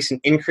been a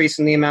recent increase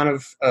in the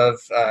amount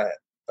of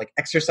like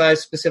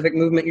exercise specific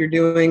movement you're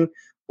doing,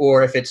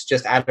 or if it's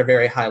just at a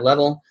very high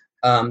level,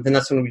 then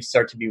that's when we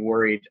start to be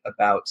worried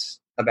about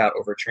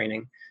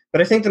overtraining.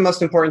 But I think the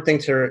most important thing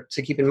to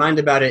keep in mind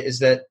about it is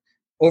that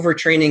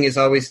overtraining is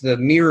always the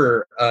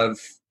mirror of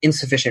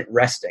insufficient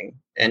resting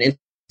and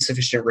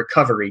insufficient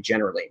recovery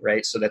generally,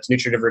 right? So that's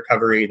nutritive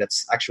recovery,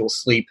 that's actual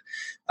sleep,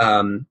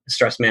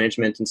 stress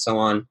management, and so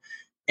on.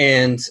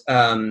 And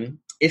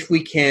if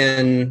we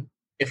can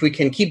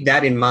keep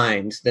that in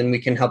mind, then we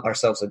can help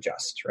ourselves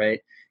adjust, right?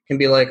 It can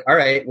be like, all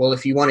right, well,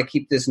 if you want to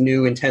keep this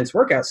new intense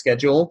workout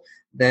schedule,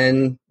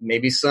 then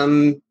maybe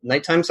some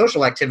nighttime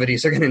social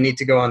activities are going to need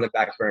to go on the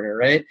back burner,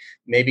 right?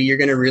 Maybe you're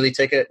going to really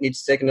need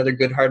to take another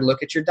good hard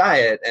look at your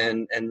diet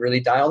and really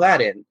dial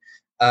that in.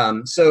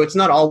 So it's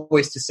not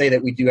always to say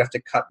that we do have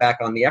to cut back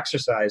on the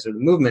exercise or the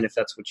movement if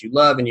that's what you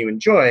love and you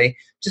enjoy,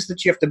 just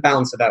that you have to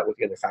balance it out with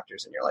the other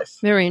factors in your life.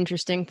 Very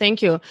interesting.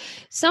 Thank you.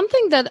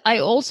 Something that I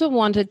also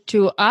wanted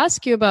to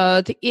ask you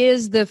about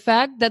is the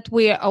fact that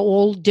we are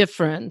all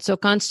different, so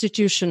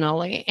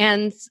constitutionally.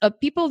 And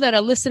people that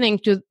are listening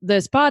to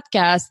this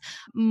podcast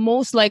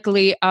most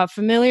likely are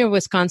familiar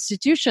with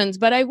constitutions,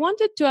 but I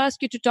wanted to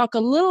ask you to talk a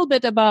little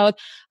bit about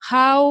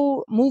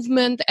how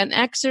movement and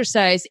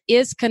exercise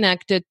is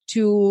connected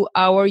to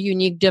our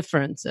unique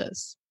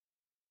differences.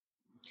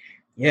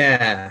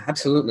 Yeah,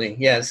 absolutely.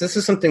 Yes, this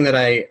is something that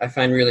I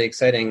find really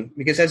exciting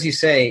because, as you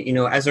say,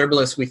 as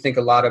herbalists, we think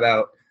a lot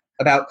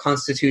about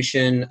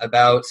constitution,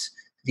 about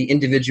the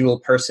individual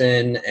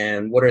person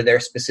and what are their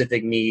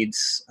specific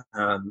needs,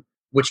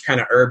 which kind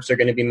of herbs are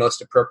going to be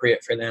most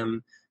appropriate for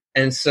them.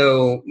 And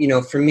so,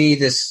 for me,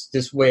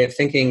 this way of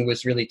thinking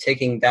was really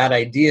taking that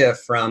idea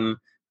from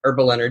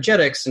herbal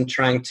energetics and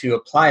trying to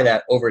apply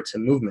that over to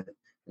movement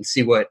and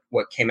see what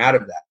came out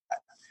of that.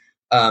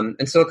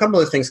 And so a couple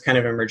of things kind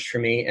of emerged for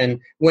me. And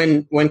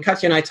when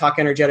Katya and I talk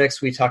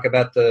energetics, we talk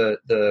about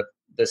the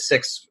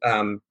 6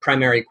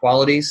 primary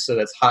qualities. So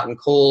that's hot and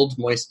cold,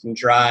 moist and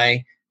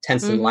dry,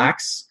 tense and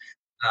lax.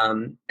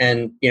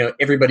 And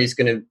everybody's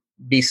going to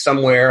be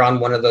somewhere on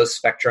one of those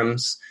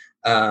spectrums.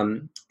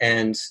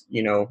 And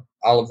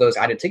all of those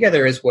added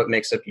together is what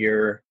makes up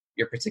your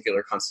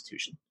particular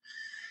constitution.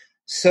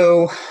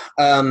 So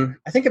I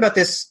think about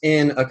this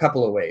in a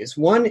couple of ways.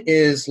 One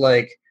is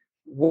like,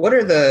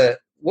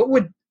 what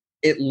would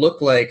it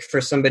look like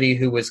for somebody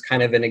who was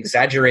kind of an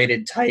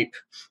exaggerated type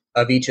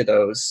of each of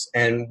those,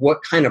 and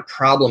what kind of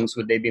problems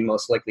would they be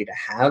most likely to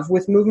have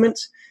with movement?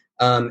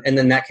 And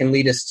then that can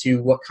lead us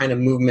to what kind of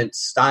movement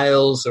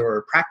styles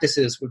or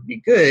practices would be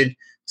good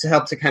to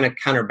help to kind of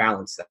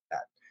counterbalance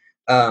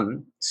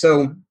that.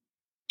 So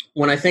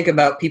when I think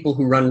about people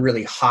who run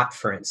really hot,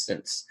 for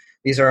instance,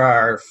 these are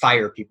our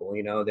fire people.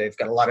 They've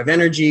got a lot of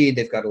energy,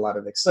 they've got a lot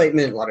of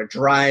excitement, a lot of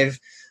drive.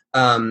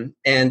 And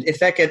if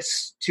that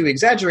gets too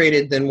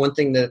exaggerated, then one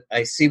thing that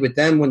I see with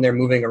them when they're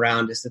moving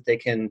around is that they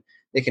can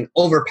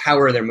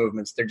overpower their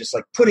movements. They're just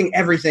like putting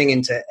everything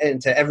into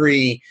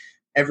every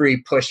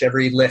push,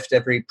 every lift,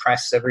 every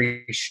press,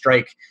 every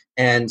strike,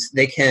 and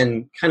they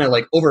can kind of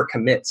like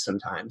overcommit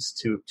sometimes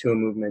to a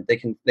movement. They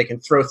can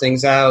throw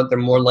things out. They're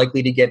more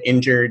likely to get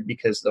injured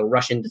because they'll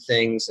rush into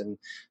things and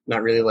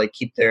not really like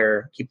keep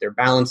their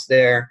balance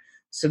there.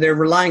 So they're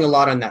relying a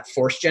lot on that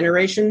force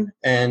generation.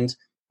 And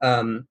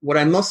what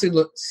I mostly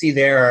see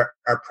there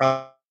are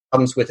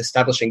problems with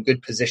establishing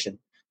good position.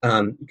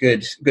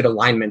 Good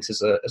alignment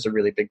is a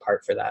really big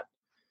part for that.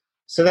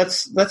 So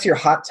that's your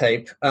hot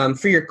type.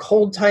 For your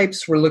cold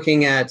types, we're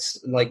looking at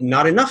like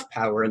not enough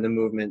power in the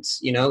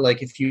movements.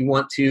 Like if you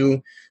want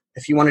to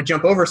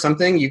jump over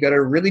something, you got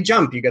to really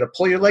jump. You got to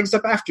pull your legs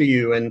up after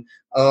you. And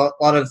a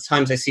lot of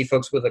times I see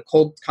folks with a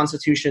cold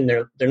constitution.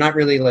 They're not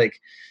really like,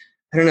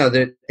 I don't know,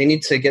 they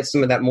need to get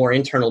some of that more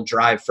internal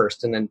drive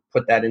first and then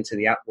put that into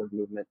the outward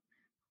movement.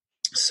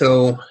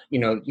 So,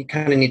 you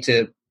kind of need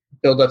to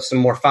build up some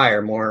more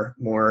fire, more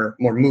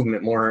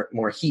movement,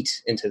 more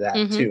heat into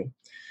that too.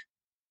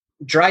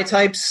 Dry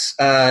types,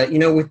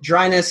 with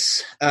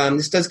dryness,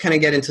 this does kind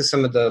of get into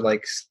some of the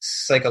like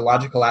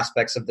psychological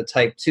aspects of the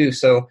type too.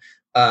 So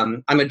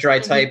I'm a dry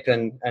type,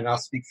 and I'll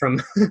speak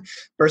from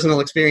personal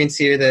experience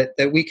here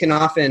that we can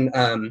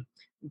often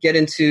get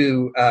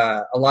into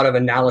a lot of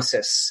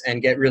analysis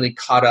and get really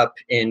caught up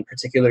in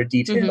particular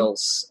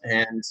details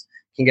and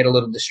can get a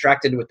little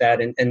distracted with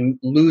that and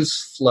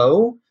lose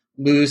flow,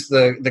 lose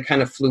the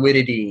kind of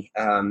fluidity,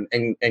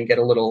 and get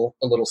a little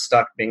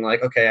stuck being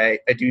like, okay,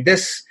 I do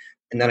this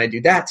and then I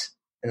do that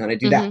and then I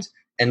do that,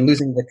 and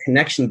losing the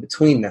connection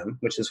between them,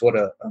 which is what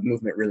a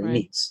movement really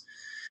needs.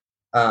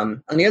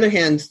 On the other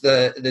hand,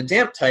 the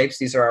damp types,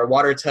 these are our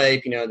water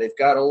type, they've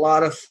got a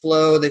lot of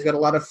flow, they've got a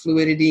lot of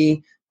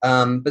fluidity,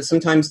 but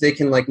sometimes they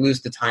can like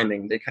lose the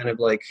timing. They kind of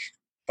like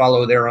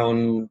follow their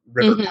own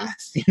river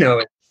path,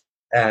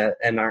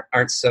 and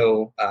aren't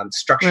so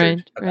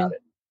structured about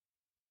it.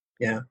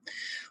 Yeah.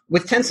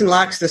 With tense and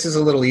lax, this is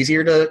a little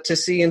easier to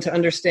see and to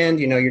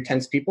understand. Your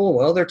tense people,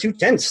 well, they're too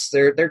tense.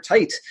 They're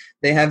tight.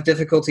 They have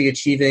difficulty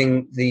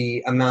achieving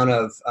the amount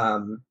of,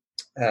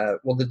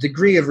 the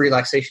degree of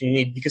relaxation you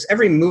need, because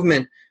every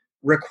movement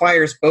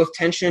requires both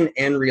tension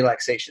and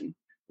relaxation.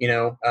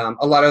 A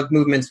lot of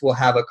movements will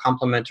have a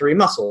complementary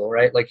muscle,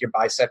 right? Like your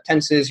bicep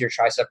tenses, your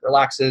tricep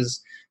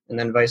relaxes, and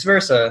then vice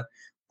versa.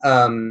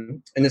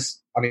 And this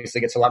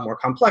obviously gets a lot more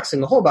complex in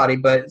the whole body,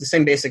 but the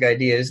same basic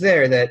idea is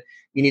there, that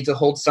you need to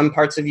hold some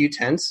parts of you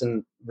tense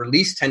and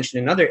release tension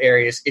in other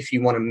areas if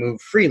you want to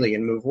move freely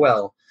and move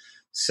well.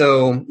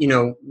 So,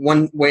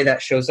 one way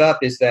that shows up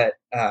is that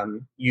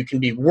you can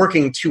be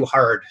working too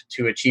hard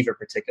to achieve a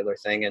particular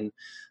thing. And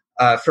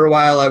for a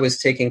while, I was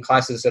taking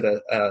classes at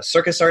a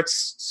circus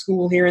arts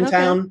school here in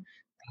town,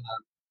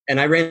 and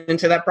I ran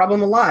into that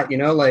problem a lot.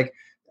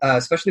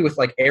 Especially with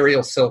like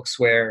aerial silks,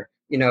 where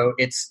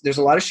there's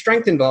a lot of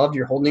strength involved.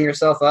 You're holding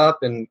yourself up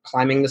and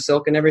climbing the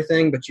silk and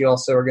everything, but you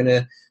also are going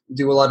to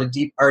do a lot of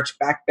deep arch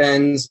back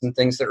bends and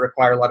things that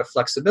require a lot of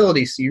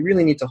flexibility. So you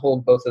really need to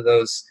hold both of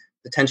those,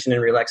 the tension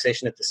and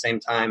relaxation, at the same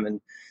time.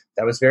 And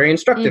that was very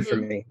instructive for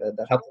me.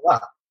 That helped a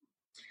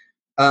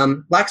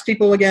lot. Lax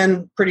people,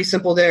 again, pretty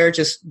simple there.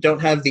 Just don't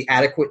have the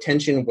adequate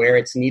tension where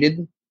it's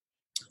needed.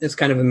 It's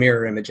kind of a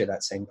mirror image of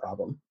that same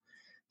problem.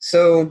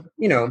 So,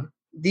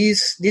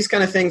 these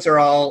kind of things are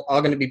all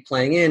going to be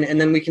playing in.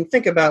 And then we can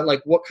think about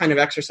like what kind of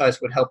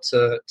exercise would help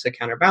to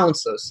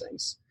counterbalance those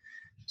things.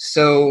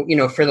 So,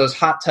 for those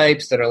hot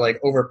types that are like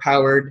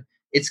overpowered,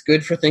 it's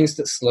good for things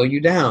that slow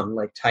you down,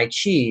 like Tai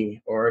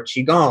Chi or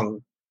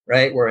Qigong,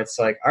 right? Where it's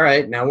like, all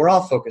right, now we're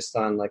all focused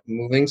on like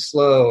moving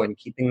slow and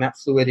keeping that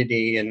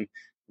fluidity, and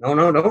no,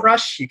 don't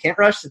rush. You can't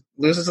rush. It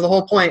loses the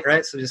whole point,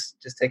 right? So just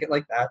take it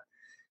like that.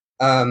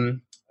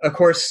 Of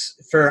course,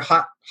 for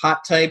hot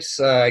types,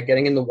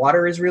 getting in the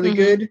water is really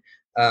good.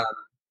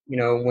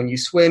 When you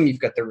swim, you've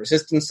got the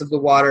resistance of the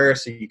water,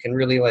 so you can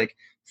really like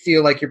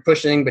feel like you're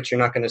pushing, but you're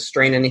not going to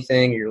strain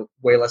anything. You're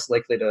way less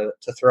likely to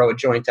throw a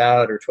joint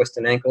out or twist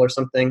an ankle or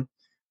something.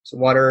 So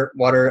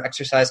water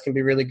exercise can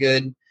be really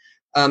good.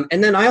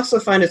 And then I also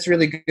find it's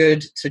really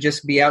good to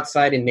just be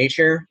outside in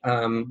nature,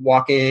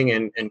 walking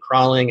and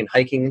crawling and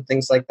hiking and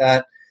things like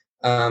that.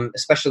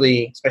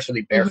 Especially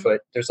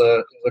barefoot. There's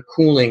a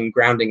cooling,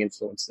 grounding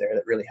influence there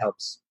that really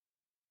helps.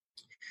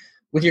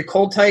 With your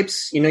cold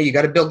types, you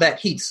got to build that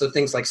heat. So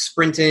things like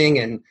sprinting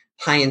and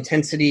high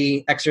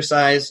intensity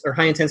exercise or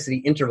high intensity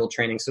interval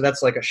training. So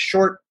that's like a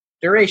short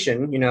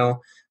duration.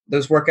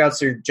 Those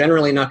workouts are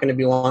generally not going to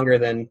be longer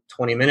than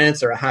 20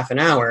 minutes or a half an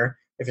hour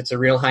if it's a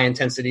real high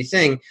intensity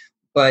thing,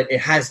 but it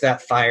has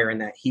that fire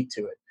and that heat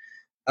to it.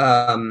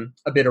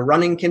 A bit of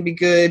running can be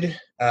good.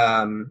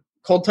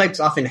 Cold types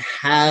often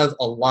have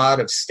a lot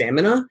of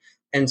stamina,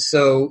 and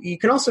so you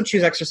can also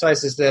choose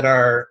exercises that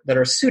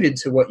are suited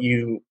to what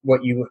you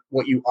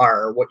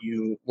are,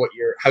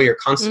 how you're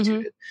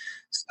constituted.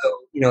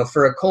 So,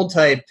 for a cold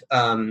type,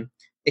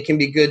 it can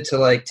be good to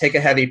like take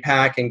a heavy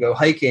pack and go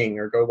hiking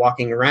or go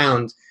walking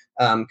around,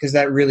 because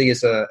that really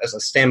is a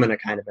stamina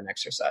kind of an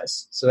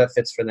exercise. So that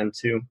fits for them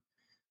too.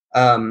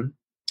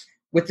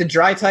 With the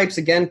dry types,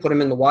 again, put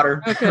them in the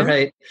water,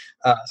 right?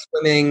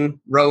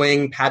 Swimming,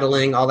 rowing,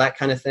 paddling, all that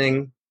kind of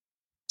thing.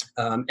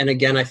 And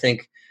again, I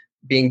think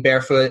being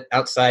barefoot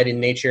outside in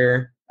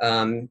nature,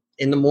 in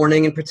the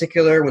morning in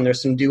particular, when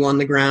there's some dew on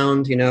the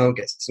ground,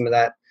 get some of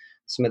that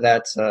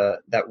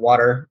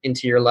water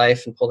into your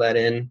life and pull that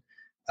in.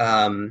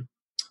 And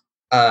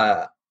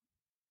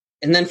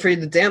then for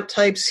the damp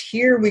types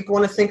here, we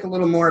want to think a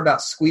little more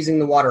about squeezing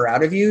the water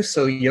out of you.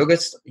 So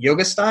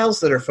yoga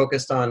styles that are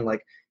focused on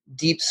like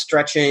deep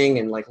stretching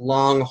and like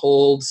long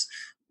holds.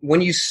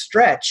 When you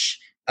stretch,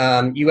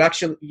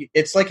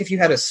 it's like if you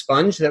had a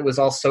sponge that was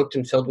all soaked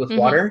and filled with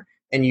water,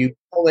 and you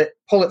pull it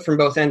from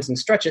both ends and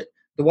stretch it,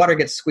 the water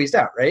gets squeezed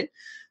out, right?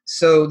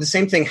 So the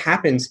same thing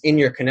happens in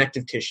your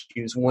connective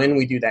tissues when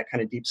we do that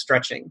kind of deep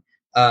stretching.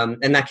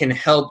 And that can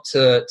help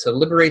to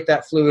liberate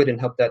that fluid and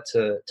help that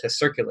to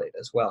circulate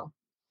as well.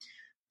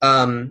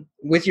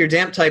 With your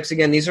damp types,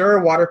 again, these are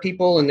water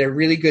people and they're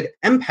really good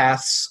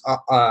empaths.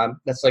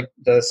 That's like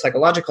the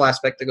psychological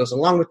aspect that goes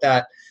along with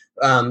that.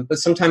 but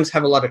sometimes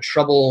have a lot of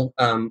trouble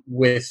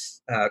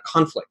with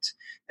conflict.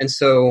 And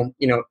so,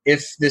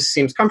 if this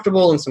seems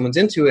comfortable and someone's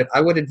into it,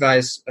 I would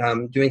advise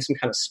doing some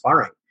kind of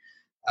sparring.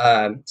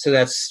 So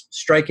that's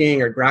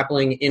striking or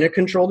grappling in a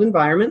controlled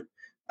environment.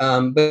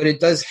 But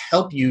it does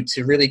help you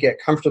to really get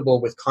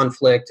comfortable with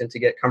conflict and to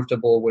get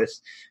comfortable with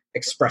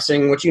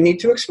expressing what you need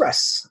to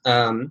express.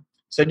 So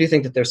I do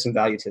think that there's some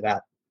value to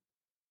that.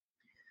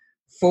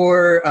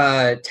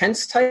 For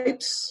tense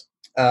types,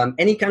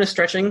 any kind of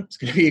stretching is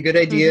going to be a good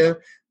idea.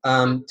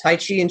 Tai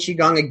Chi and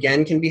Qigong,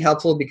 again, can be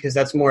helpful because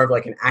that's more of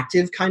like an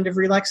active kind of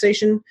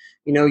relaxation.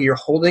 You're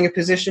holding a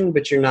position,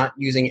 but you're not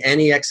using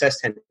any excess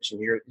tension.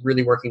 You're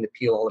really working to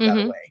peel all of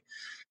that away.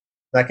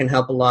 That can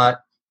help a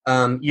lot.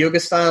 Yoga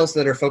styles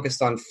that are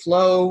focused on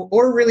flow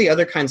or really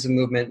other kinds of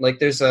movement. Like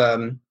there's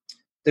a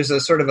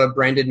sort of a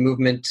branded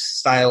movement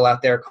style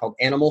out there called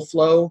Animal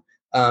Flow.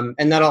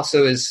 And that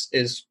also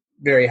is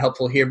very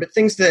helpful here. But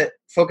things that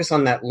focus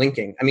on that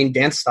linking. I mean,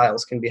 dance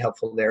styles can be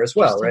helpful there as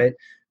well, right?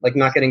 Like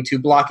not getting too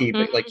blocky,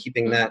 but like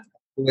keeping that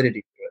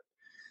fluidity to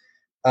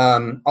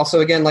it.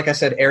 Also, again, like I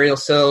said, aerial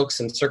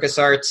silks and circus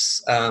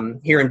arts.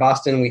 Here in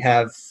Boston, we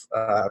have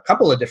a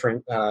couple of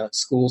different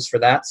schools for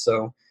that.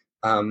 So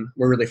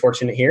we're really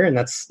fortunate here, and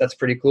that's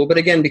pretty cool. But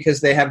again, because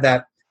they have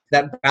that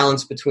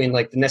balance between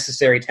like the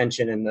necessary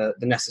tension and the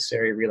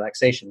necessary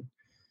relaxation.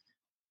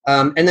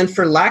 And then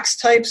for lax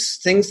types,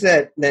 things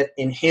that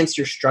enhance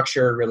your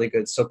structure are really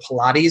good. So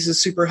Pilates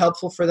is super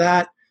helpful for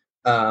that.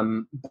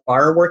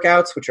 Bar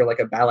workouts, which are like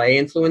a ballet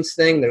influence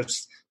thing.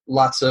 There's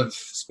lots of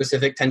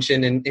specific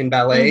tension in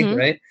ballet,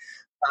 right?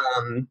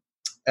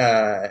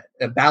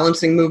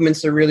 Balancing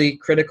movements are really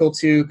critical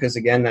too, because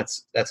again,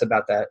 that's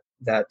about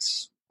that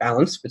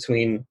balance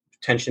between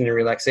tension and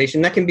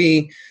relaxation. That can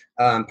be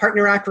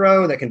partner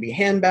acro, that can be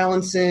hand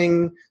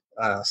balancing,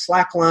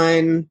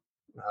 slackline,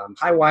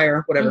 high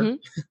wire, whatever.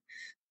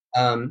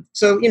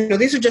 So,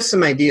 these are just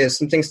some ideas,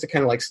 some things to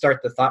kind of like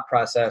start the thought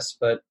process,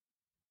 but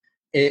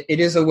it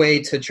is a way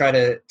to try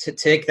to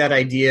take that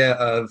idea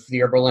of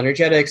the herbal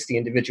energetics, the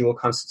individual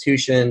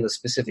constitution, the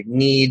specific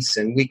needs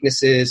and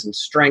weaknesses and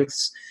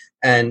strengths,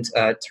 and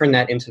turn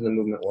that into the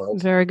movement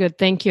world. Very good.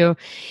 Thank you.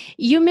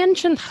 You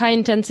mentioned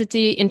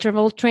high-intensity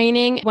interval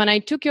training. When I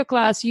took your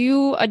class,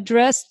 you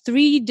addressed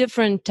 3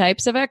 different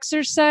types of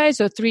exercise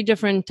or 3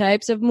 different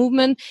types of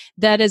movement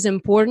that is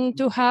important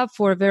to have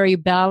for a very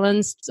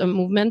balanced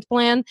movement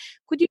plan.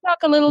 Could you talk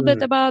a little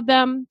bit about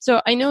them?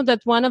 So I know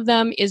that one of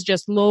them is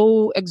just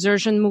low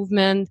exertion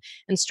movement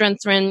and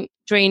strength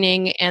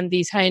training and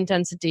these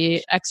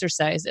high-intensity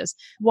exercises.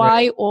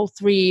 Why all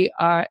 3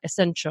 are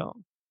essential?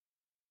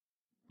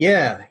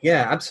 Yeah,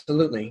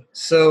 absolutely.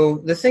 So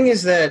the thing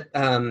is that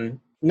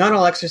not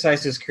all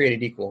exercise is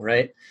created equal,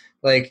 right?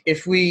 Like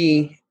if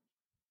we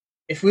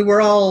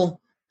were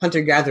all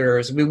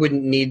hunter-gatherers, we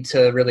wouldn't need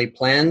to really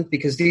plan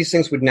because these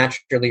things would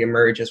naturally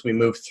emerge as we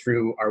move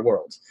through our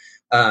world.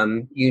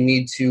 You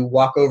need to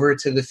walk over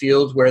to the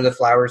field where the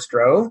flowers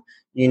grow.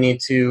 You need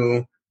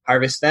to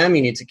harvest them.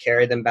 You need to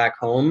carry them back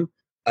home.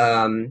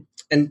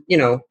 And,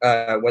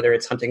 whether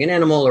it's hunting an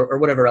animal or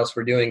whatever else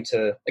we're doing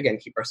to, again,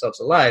 keep ourselves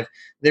alive,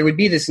 there would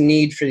be this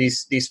need for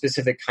these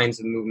specific kinds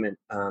of movement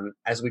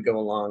as we go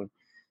along.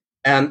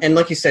 And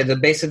like you said, the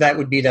base of that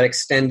would be that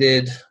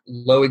extended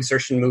low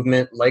exertion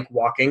movement like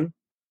walking.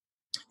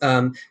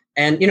 And,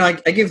 I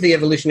give the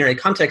evolutionary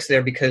context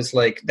there because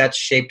like that's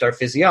shaped our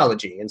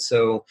physiology. And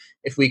so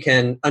if we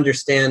can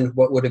understand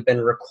what would have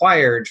been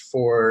required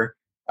for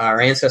our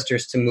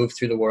ancestors to move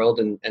through the world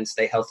and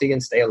stay healthy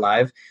and stay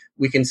alive,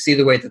 we can see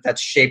the way that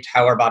that's shaped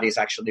how our bodies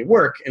actually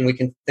work. And we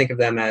can think of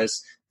them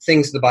as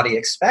things the body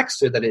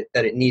expects or that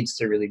it needs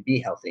to really be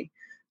healthy.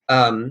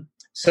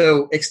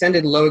 So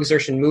extended low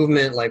exertion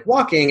movement like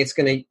walking, it's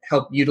going to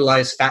help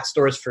utilize fat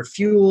stores for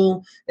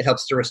fuel. It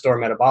helps to restore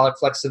metabolic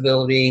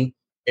flexibility.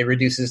 It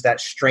reduces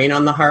that strain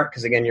on the heart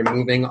because, again, you're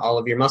moving all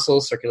of your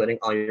muscles, circulating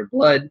all your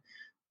blood.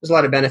 There's a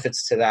lot of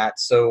benefits to that.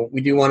 So we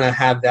do want to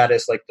have that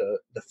as like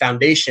the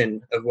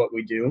foundation of what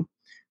we do.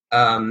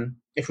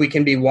 If we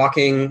can be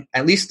walking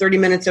at least 30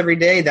 minutes every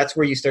day, that's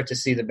where you start to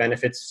see the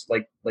benefits,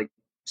 like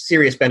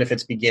serious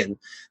benefits begin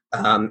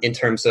in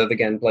terms of,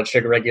 again, blood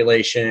sugar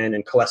regulation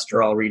and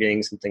cholesterol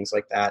readings and things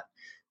like that.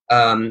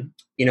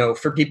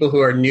 For people who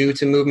are new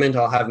to movement,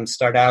 I'll have them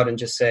start out and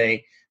just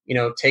say,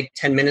 take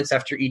 10 minutes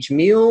after each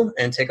meal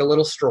and take a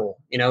little stroll.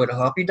 It'll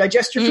help you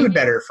digest your food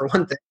better, for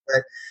one thing.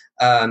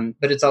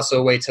 But it's also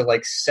a way to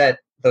like set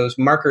those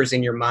markers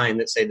in your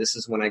mind that say, this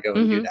is when I go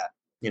and do that,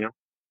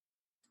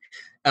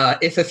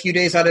 If a few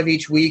days out of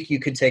each week, you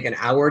could take an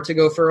hour to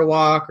go for a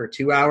walk or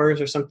 2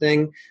 hours or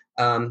something,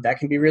 that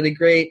can be really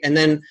great. And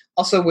then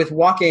also with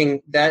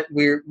walking, that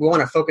we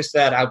want to focus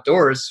that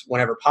outdoors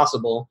whenever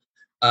possible.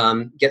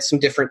 Get some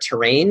different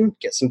terrain,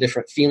 get some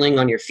different feeling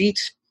on your feet.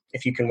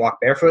 If you can walk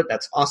barefoot,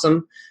 that's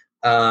awesome.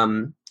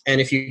 And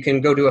if you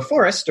can go to a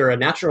forest or a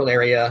natural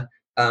area,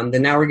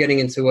 then now we're getting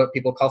into what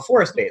people call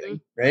forest bathing,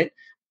 right?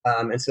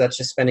 And so that's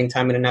just spending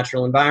time in a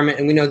natural environment.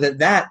 And we know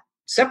that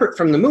separate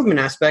from the movement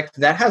aspect,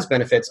 that has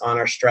benefits on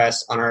our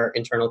stress, on our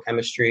internal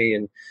chemistry,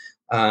 and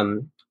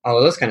all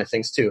of those kind of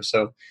things too.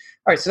 So, all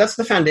right, so that's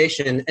the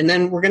foundation. And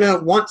then we're going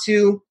to want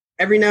to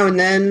every now and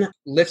then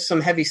lift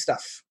some heavy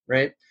stuff,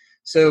 right?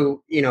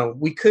 So,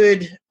 we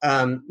could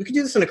do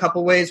this in a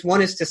couple ways.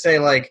 One is to say,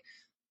 like,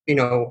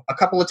 a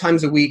couple of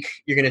times a week,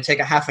 you're going to take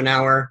a half an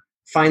hour,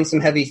 find some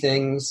heavy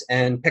things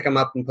and pick them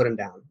up and put them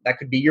down. That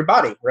could be your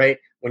body, right?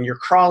 When you're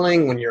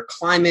crawling, when you're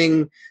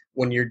climbing,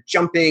 when you're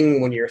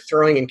jumping, when you're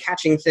throwing and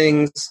catching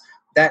things,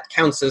 that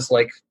counts as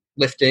like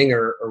lifting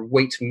or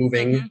weight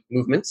moving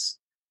movements.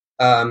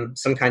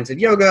 Some kinds of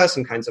yoga,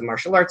 some kinds of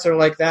martial arts are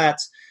like that,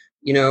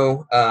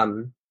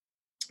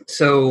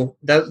 So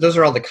those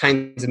are all the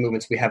kinds of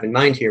movements we have in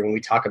mind here when we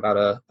talk about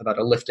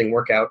a lifting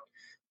workout.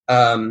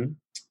 So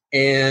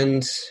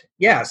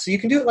you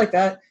can do it like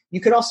that. You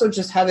could also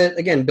just have it,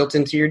 again, built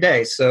into your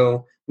day.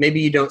 So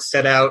maybe you don't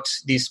set out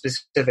these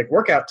specific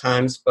workout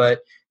times, but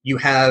you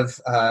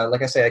have,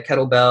 like I say, a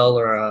kettlebell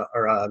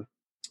or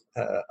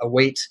a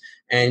weight,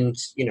 and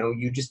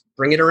you just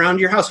bring it around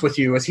your house with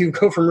you as you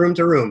go from room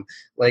to room.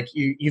 Like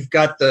you've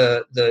got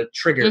the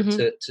trigger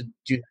to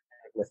do that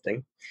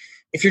lifting.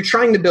 If you're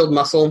trying to build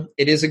muscle,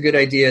 it is a good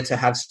idea to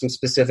have some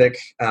specific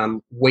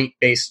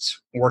weight-based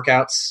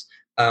workouts.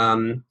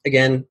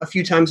 Again, a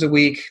few times a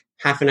week,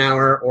 half an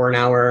hour or an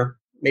hour,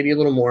 maybe a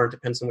little more,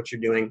 depends on what you're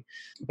doing,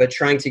 but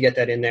trying to get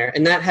that in there.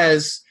 And that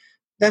has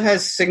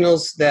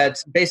signals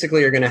that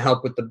basically are going to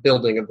help with the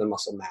building of the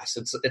muscle mass.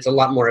 It's a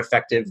lot more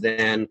effective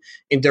than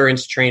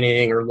endurance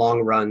training or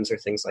long runs or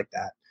things like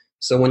that.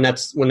 So when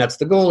that's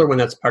the goal, or when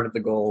that's part of the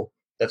goal,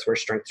 that's where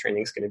strength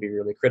training is going to be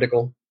really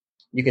critical.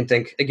 You can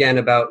think again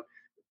about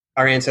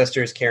our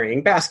ancestors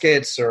carrying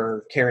baskets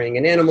or carrying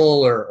an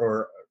animal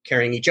or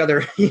carrying each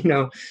other,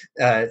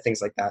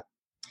 things like that.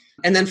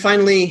 And then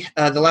finally,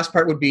 the last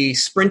part would be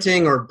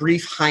sprinting or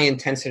brief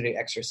high-intensity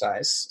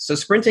exercise. So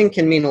sprinting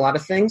can mean a lot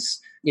of things.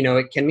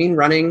 It can mean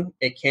running.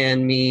 It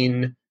can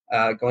mean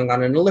going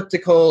on an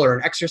elliptical or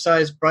an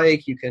exercise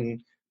bike. You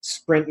can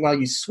sprint while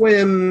you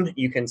swim.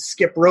 You can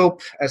skip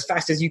rope as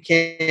fast as you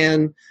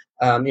can.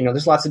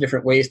 There's lots of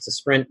different ways to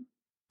sprint.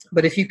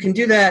 But if you can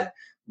do that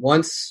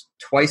once,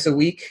 twice a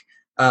week,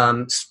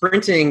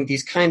 sprinting,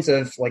 these kinds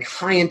of like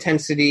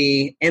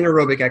high-intensity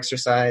anaerobic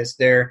exercise,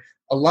 they're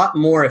a lot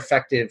more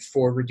effective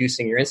for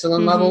reducing your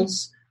insulin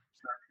levels,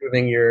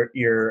 improving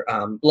your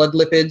blood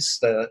lipids,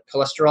 the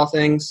cholesterol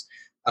things,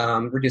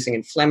 reducing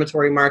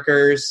inflammatory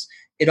markers.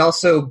 It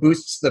also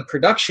boosts the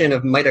production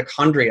of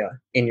mitochondria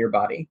in your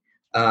body.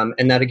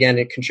 And that, again,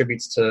 it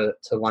contributes to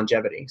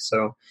longevity.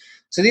 So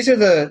these are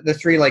the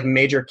three like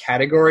major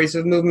categories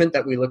of movement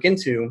that we look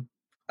into.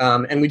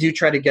 And we do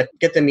try to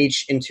get them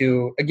each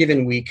into a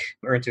given week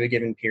or into a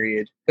given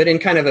period, but in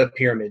kind of a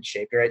pyramid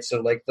shape, right?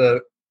 So like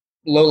the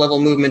low-level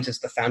movement is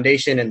the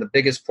foundation and the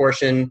biggest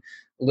portion,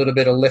 a little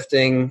bit of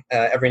lifting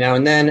every now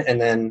and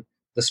then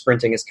the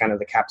sprinting is kind of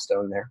the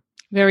capstone there.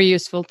 Very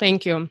useful.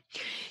 Thank you.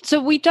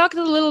 So we talked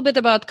a little bit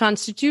about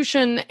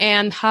constitution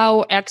and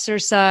how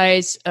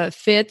exercise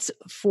fits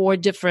for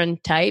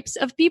different types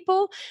of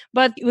people,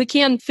 but we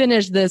can't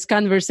finish this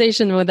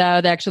conversation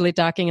without actually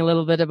talking a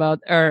little bit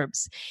about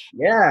herbs.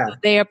 Yeah.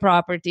 Their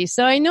properties.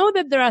 So I know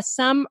that there are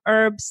some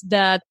herbs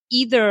that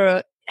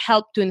either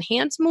help to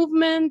enhance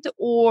movement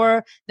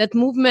or that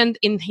movement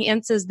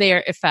enhances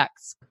their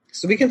effects.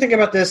 So we can think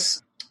about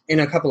this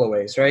in a couple of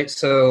ways, right?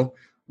 So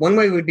one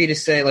way would be to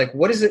say, like,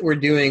 what is it we're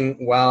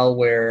doing while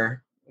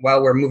we're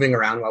moving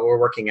around, while we're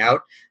working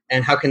out,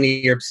 and how can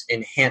the herbs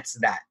enhance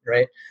that,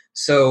 right?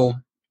 So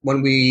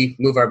when we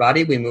move our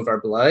body, we move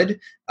our blood.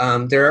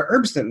 There are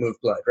herbs that move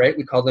blood, right?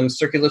 We call them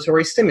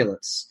circulatory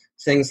stimulants,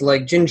 things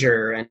like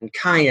ginger and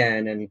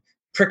cayenne and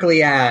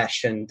prickly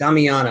ash and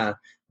damiana,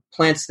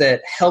 plants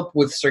that help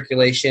with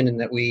circulation and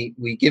that we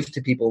give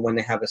to people when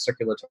they have a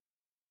circulatory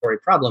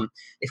problem.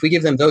 If we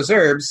give them those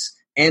herbs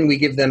and we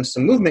give them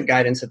some movement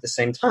guidance at the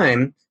same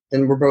time,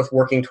 then we're both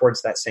working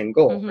towards that same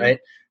goal, right?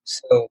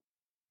 So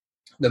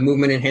the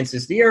movement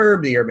enhances the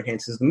herb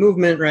enhances the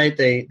movement, right?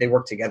 They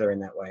work together in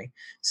that way.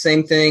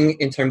 Same thing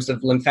in terms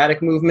of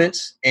lymphatic movement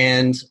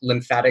and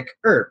lymphatic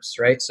herbs,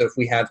 right? So if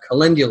we have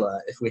calendula,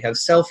 if we have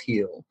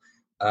self-heal,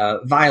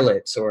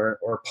 violet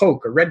or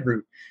poke or red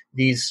root,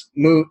 these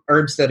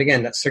herbs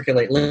that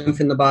circulate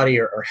lymph in the body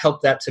or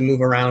help that to move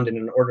around in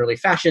an orderly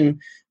fashion.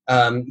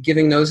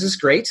 Giving those is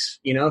great,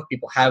 if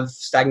people have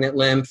stagnant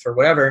lymph or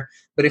whatever,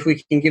 but if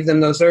we can give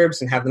them those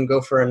herbs and have them go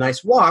for a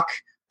nice walk,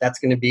 that's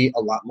going to be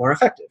a lot more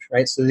effective,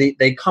 right? So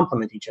they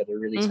complement each other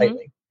really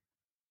tightly.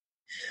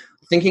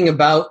 Thinking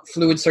about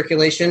fluid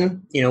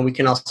circulation, we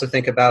can also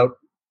think about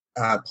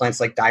plants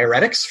like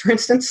diuretics, for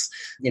instance,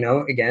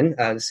 again,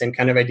 the same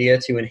kind of idea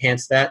to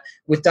enhance that.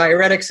 With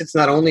diuretics, it's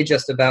not only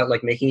just about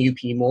like making you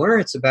pee more,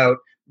 it's about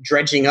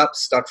dredging up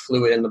stuck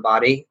fluid in the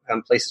body,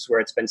 places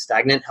where it's been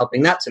stagnant,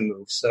 helping that to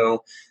move.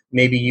 So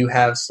maybe you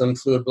have some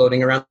fluid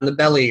bloating around the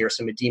belly or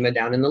some edema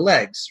down in the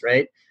legs,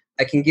 right?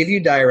 I can give you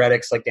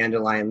diuretics like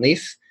dandelion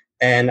leaf,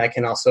 and I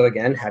can also,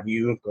 again, have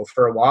you go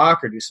for a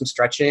walk or do some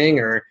stretching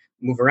or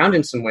move around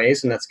in some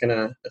ways, and that's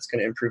gonna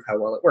improve how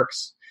well it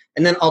works.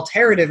 And then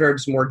alterative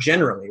herbs more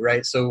generally,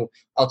 right? So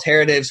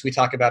alteratives we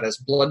talk about as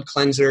blood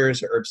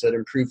cleansers, or herbs that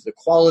improve the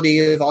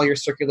quality of all your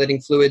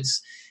circulating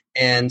fluids.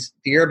 And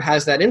the herb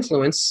has that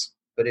influence,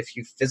 but if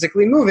you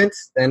physically move it,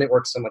 then it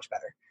works so much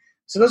better.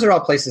 So those are all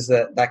places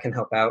that can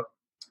help out.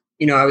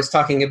 I was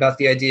talking about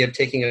the idea of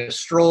taking a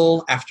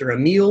stroll after a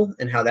meal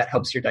and how that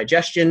helps your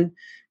digestion.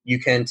 You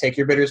can take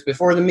your bitters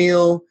before the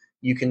meal.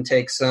 You can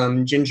take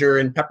some ginger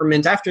and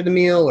peppermint after the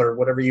meal, or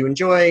whatever you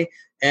enjoy.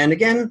 And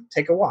again,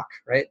 take a walk,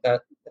 right?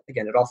 That,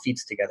 again, it all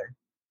feeds together.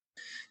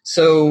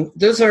 So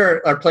those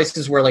are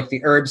places where like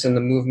the herbs and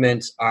the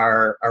movement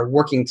are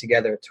working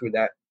together to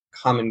that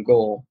common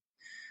goal.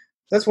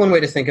 That's one way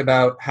to think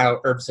about how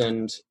herbs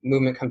and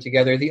movement come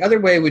together. The other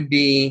way would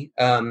be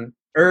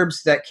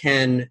herbs that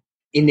can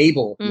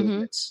enable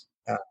movements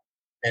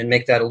and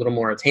make that a little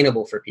more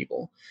attainable for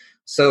people.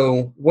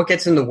 So what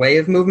gets in the way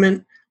of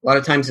movement? A lot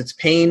of times it's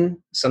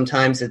pain.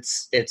 Sometimes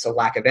it's a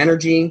lack of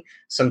energy.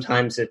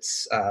 Sometimes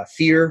it's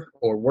fear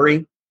or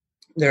worry.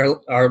 There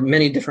are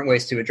many different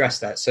ways to address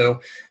that.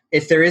 So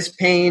if there is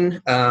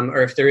pain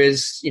or if there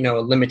is, a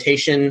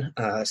limitation,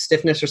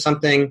 stiffness or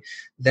something,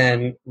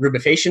 then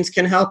rubifacients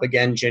can help.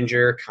 Again,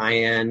 ginger,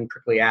 cayenne,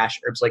 prickly ash,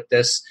 herbs like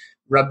this.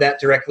 Rub that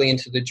directly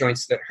into the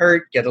joints that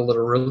hurt, get a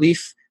little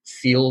relief,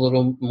 feel a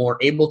little more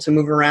able to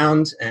move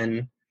around,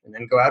 and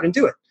then go out and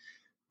do it.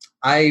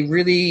 I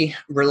really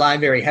rely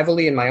very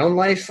heavily in my own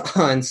life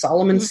on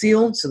Solomon's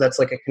seal. So that's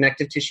like a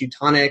connective tissue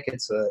tonic.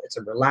 It's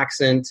a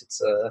relaxant.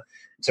 It's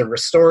a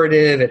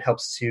restorative. It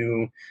helps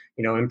to,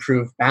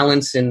 improve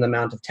balance in the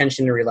amount of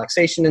tension and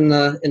relaxation in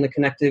the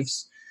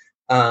connectives.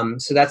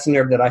 So that's an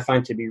herb that I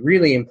find to be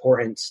really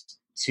important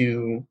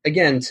to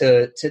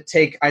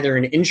take either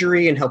an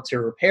injury and help to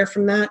repair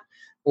from that,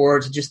 or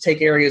to just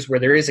take areas where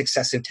there is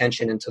excessive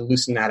tension and to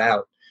loosen that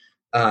out.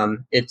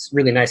 It's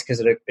really nice because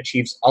it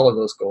achieves all of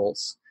those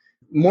goals.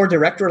 More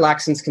direct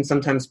relaxants can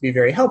sometimes be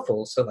very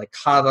helpful. So like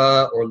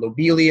kava or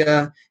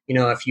lobelia,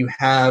 if you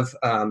have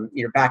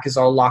your back is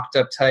all locked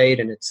up tight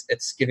and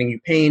it's giving you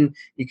pain,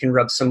 you can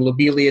rub some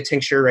lobelia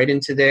tincture right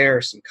into there,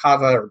 or some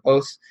kava, or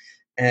both,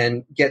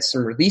 and get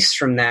some release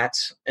from that.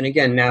 And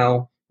again,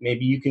 now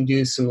maybe you can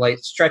do some light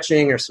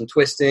stretching or some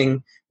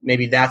twisting.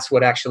 Maybe that's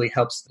what actually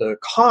helps the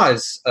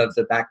cause of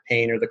the back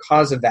pain or the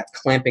cause of that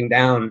clamping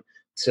down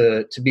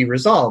to be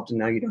resolved. And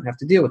now you don't have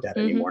to deal with that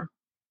anymore.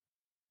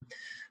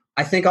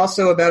 I think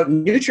also about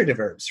nutritive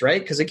herbs,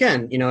 right? Because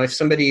again, if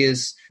somebody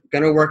is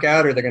going to work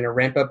out or they're going to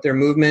ramp up their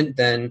movement,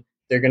 then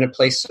they're going to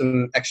place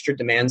some extra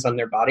demands on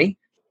their body.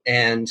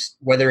 And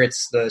whether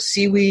it's the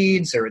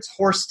seaweeds or it's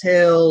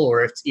horsetail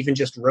or it's even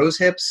just rose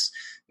hips,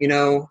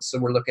 so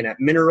we're looking at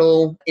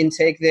mineral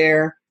intake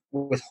there.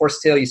 With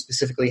horsetail, you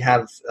specifically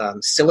have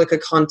silica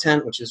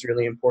content, which is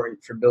really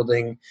important for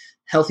building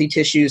healthy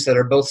tissues that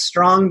are both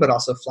strong but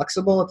also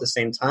flexible at the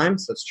same time.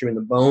 So it's true in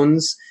the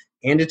bones,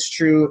 and it's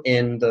true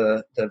in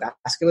the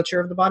vasculature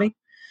of the body.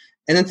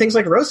 And then things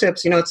like rose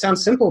hips, it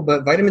sounds simple,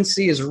 but vitamin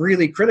C is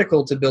really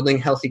critical to building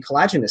healthy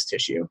collagenous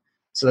tissue.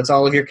 So that's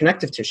all of your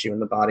connective tissue in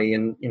the body.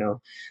 And,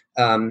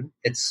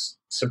 it's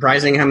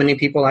surprising how many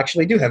people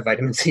actually do have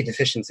vitamin C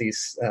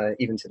deficiencies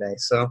even today.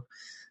 So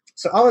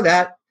all of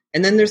that.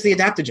 And then there's the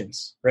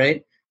adaptogens,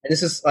 right? And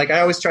this is like,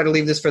 I always try to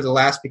leave this for the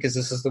last because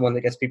this is the one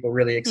that gets people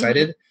really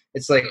excited.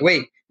 It's like,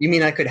 wait, you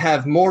mean I could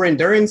have more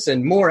endurance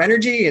and more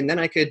energy, and then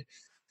I could...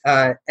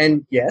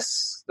 and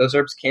yes, those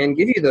herbs can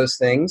give you those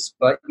things,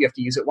 but you have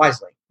to use it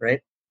wisely,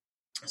 right?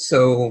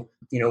 So,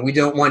 we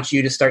don't want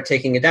you to start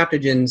taking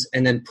adaptogens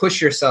and then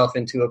push yourself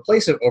into a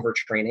place of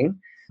overtraining,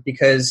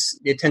 because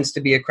it tends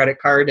to be a credit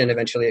card and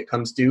eventually it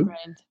comes due,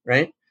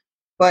 right?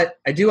 But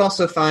I do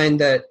also find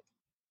that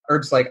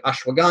herbs like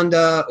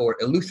ashwagandha or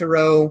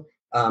eleuthero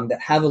that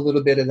have a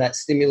little bit of that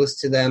stimulus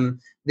to them,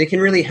 they can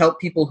really help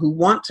people who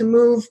want to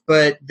move,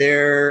 but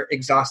they're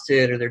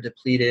exhausted or they're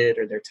depleted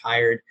or they're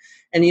tired.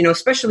 And,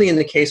 especially in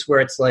the case where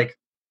it's like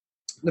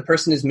the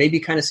person is maybe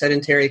kind of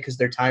sedentary because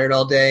they're tired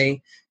all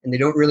day and they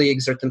don't really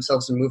exert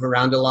themselves and move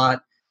around a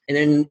lot. And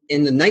then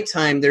in the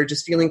nighttime, they're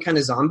just feeling kind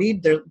of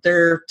zombied.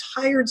 They're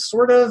tired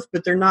sort of,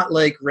 but they're not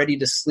like ready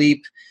to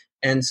sleep.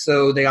 And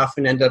so they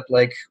often end up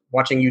like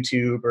watching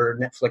YouTube or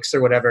Netflix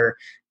or whatever,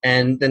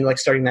 and then like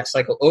starting that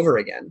cycle over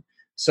again.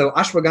 So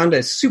ashwagandha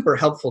is super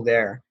helpful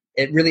there.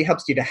 It really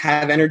helps you to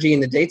have energy in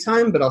the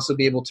daytime, but also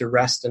be able to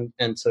rest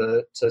and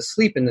to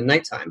sleep in the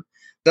nighttime.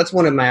 That's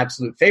one of my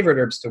absolute favorite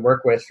herbs to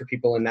work with for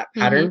people in that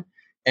pattern.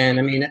 And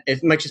I mean,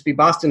 it might just be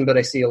Boston, but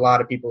I see a lot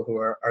of people who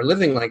are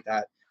living like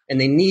that. And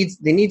they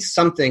need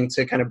something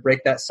to kind of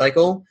break that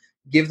cycle,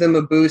 give them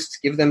a boost,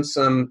 give them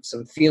some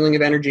feeling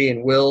of energy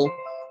and will,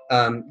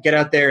 get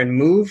out there and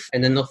move,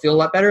 and then they'll feel a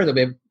lot better. They'll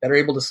be better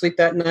able to sleep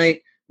that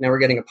night. Now we're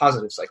getting a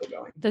positive cycle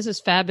going. This is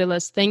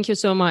fabulous. Thank you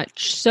so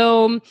much.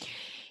 So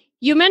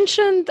you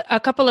mentioned a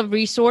couple of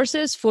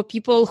resources for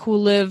people who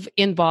live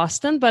in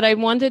Boston, but I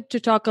wanted to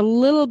talk a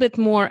little bit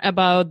more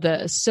about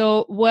this.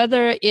 So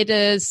whether it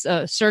is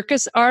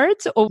circus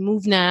art or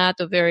MoveNet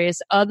or various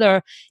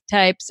other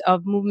types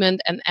of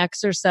movement and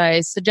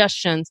exercise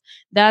suggestions,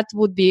 that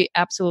would be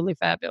absolutely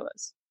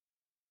fabulous.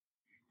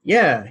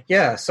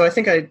 Yeah. So I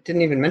think I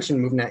didn't even mention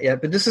MoveNet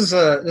yet, but this is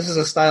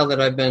a style that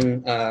I've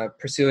been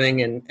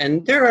pursuing,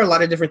 and there are a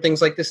lot of different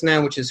things like this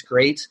now, which is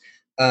great.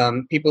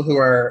 People who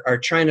are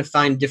trying to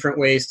find different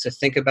ways to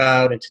think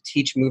about and to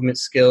teach movement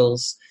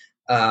skills.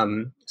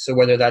 So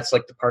whether that's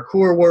like the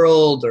parkour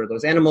world or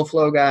those animal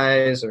flow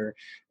guys or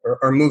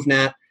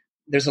MoveNet,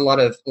 there's a lot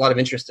of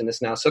interest in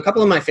this now. So a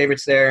couple of my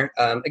favorites there.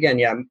 Again,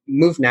 yeah,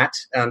 MoveNet.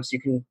 So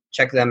you can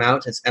check them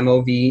out. It's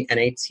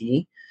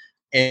MOVNAT.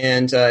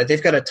 And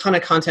they've got a ton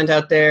of content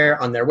out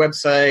there on their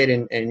website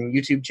and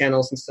YouTube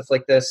channels and stuff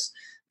like this.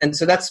 And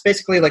so that's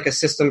basically like a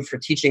system for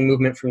teaching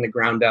movement from the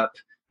ground up,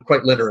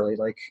 quite literally.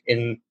 Like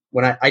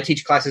when I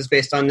teach classes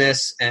based on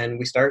this, and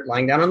we start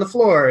lying down on the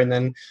floor and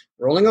then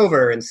rolling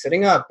over and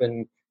sitting up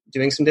and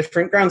doing some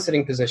different ground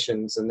sitting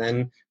positions, and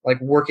then like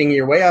working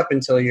your way up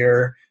until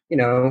you're,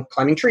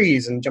 climbing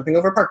trees and jumping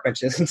over park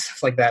benches and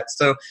stuff like that.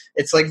 So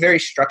it's like very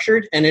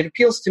structured, and it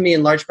appeals to me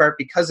in large part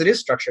because it is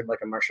structured like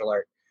a martial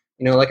art.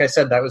 Like I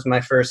said, that was my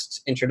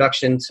first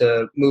introduction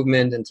to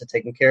movement and to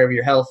taking care of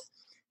your health.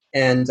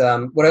 And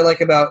what I like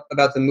about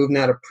the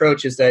MoveNet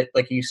approach is that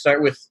like you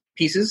start with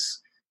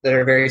pieces that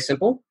are very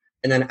simple,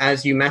 and then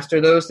as you master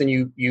those, then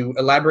you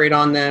elaborate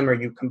on them or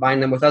you combine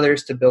them with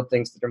others to build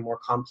things that are more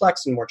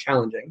complex and more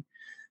challenging.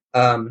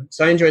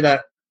 So I enjoy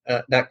that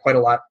quite a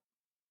lot.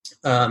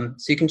 So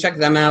you can check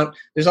them out.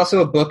 There's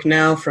also a book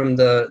now from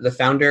the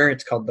founder.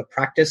 It's called The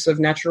Practice of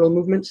Natural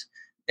Movement,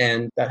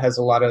 and that has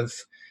a lot of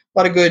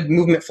good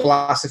movement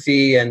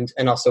philosophy and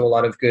also a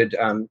lot of good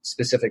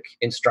specific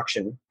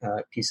instruction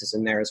pieces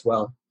in there as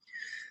well.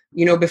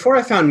 Before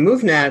I found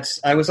MoveNet,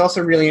 I was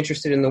also really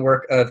interested in the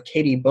work of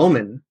Katie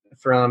Bowman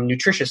from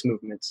Nutritious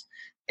Movements.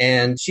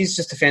 And she's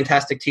just a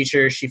fantastic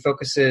teacher.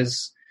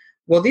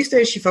 These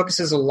days she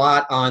focuses a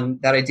lot on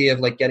that idea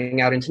of like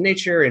getting out into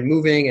nature and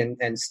moving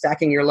and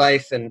stacking your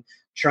life and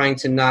trying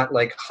to not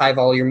like hive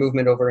all your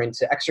movement over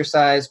into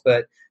exercise,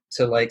 but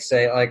to like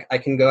say, like, I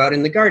can go out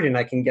in the garden,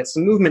 I can get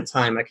some movement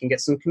time, I can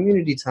get some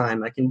community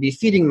time, I can be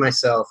feeding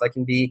myself, I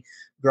can be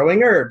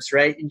growing herbs,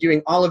 right?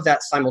 Doing all of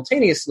that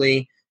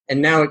simultaneously,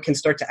 and now it can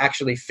start to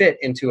actually fit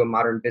into a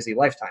modern busy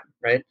lifetime,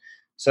 right?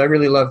 So I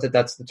really love that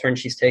that's the turn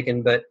she's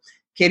taken. But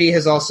Katie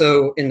has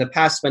also in the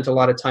past spent a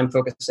lot of time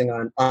focusing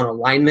on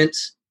alignment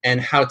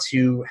and how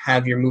to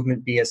have your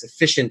movement be as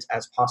efficient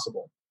as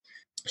possible.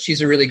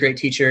 She's a really great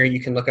teacher. You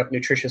can look up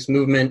Nutritious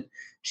Movement.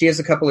 She has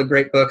a couple of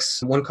great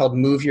books, one called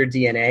Move Your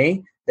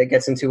DNA, that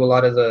gets into a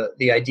lot of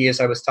the ideas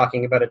I was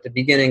talking about at the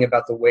beginning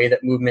about the way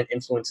that movement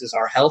influences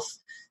our health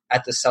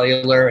at the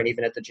cellular and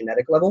even at the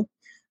genetic level.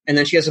 And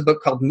then she has a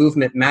book called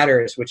Movement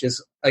Matters, which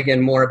is,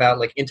 again, more about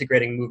like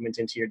integrating movement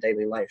into your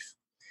daily life.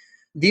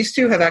 These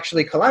two have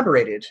actually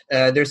collaborated.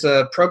 There's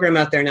a program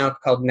out there now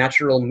called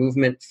Natural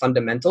Movement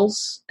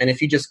Fundamentals. And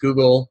if you just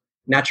Google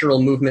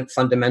Natural Movement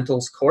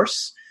Fundamentals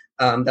course,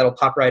 that'll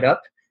pop right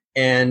up.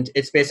 And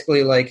it's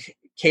basically like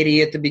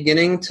Katie at the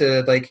beginning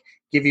to like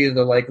give you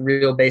the like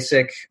real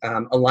basic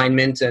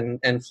alignment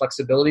and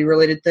flexibility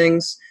related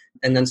things.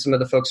 And then some of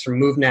the folks from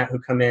MoveNet who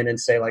come in and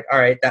say like, all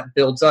right, that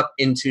builds up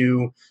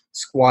into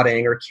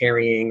squatting or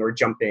carrying or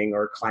jumping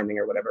or climbing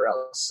or whatever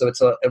else. So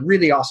it's a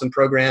really awesome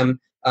program.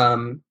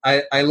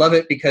 I love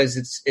it because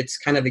it's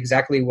kind of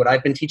exactly what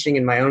I've been teaching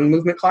in my own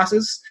movement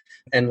classes.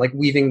 And like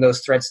weaving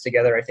those threads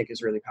together, I think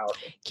is really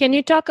powerful. Can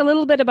you talk a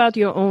little bit about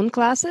your own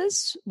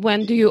classes?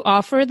 When do you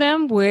offer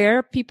them?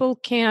 Where people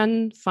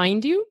can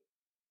find you?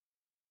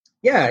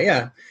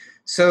 Yeah.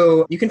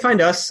 So you can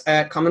find us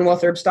at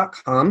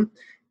commonwealthherbs.com.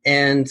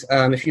 And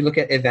if you look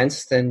at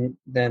events, then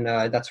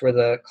that's where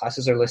the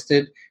classes are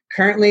listed.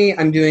 Currently,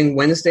 I'm doing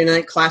Wednesday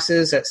night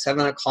classes at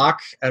 7:00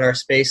 at our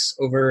space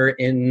over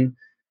in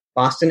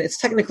Boston. It's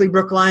technically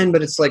Brookline,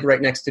 but it's like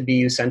right next to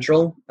BU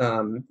Central,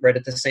 right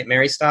at the St.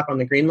 Mary's stop on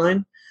the Green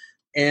Line.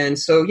 And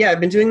so, yeah,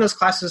 I've been doing those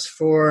classes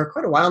for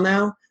quite a while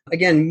now.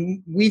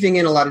 Again, weaving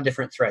in a lot of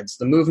different threads,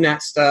 the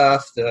MoveNet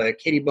stuff, the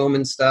Katie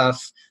Bowman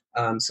stuff,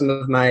 some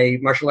of my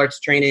martial arts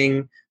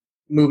training,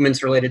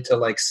 movements related to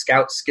like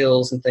scout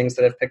skills and things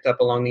that I've picked up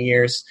along the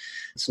years,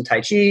 some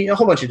Tai Chi, a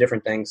whole bunch of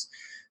different things.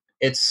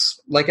 It's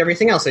like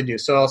everything else I do.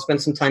 So I'll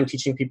spend some time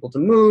teaching people to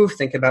move,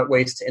 think about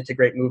ways to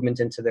integrate movement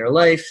into their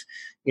life.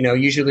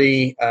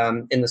 Usually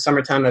in the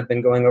summertime, I've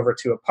been going over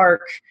to a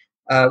park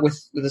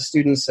with the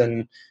students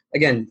and,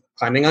 again,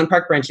 climbing on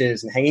park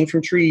benches and hanging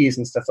from trees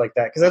and stuff like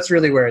that, because that's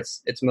really where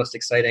it's most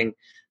exciting.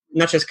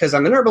 Not just because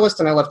I'm an herbalist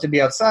and I love to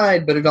be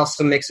outside, but it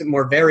also makes it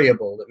more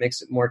variable. It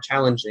makes it more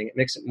challenging. It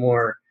makes it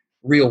more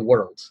real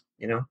world,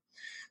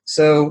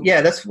 So,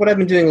 yeah, that's what I've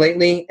been doing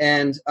lately.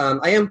 And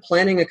I am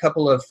planning a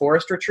couple of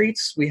forest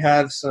retreats. We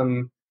have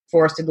some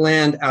forested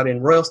land out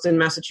in Royalston,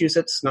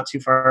 Massachusetts, not too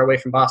far away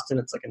from Boston.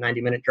 It's like a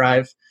 90-minute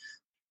drive.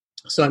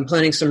 So I'm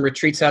planning some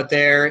retreats out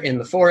there in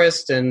the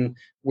forest, and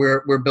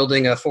we're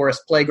building a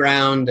forest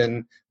playground,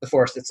 and the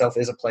forest itself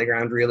is a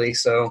playground, really.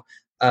 So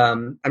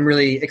I'm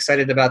really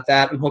excited about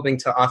that. I'm hoping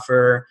to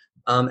offer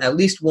at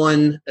least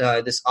one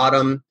this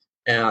autumn,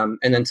 and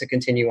then to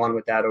continue on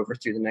with that over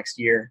through the next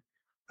year.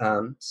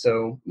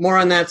 So more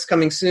on that's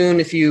coming soon.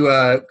 If you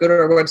go to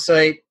our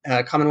website,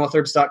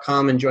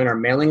 commonwealthherbs.com, and join our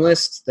mailing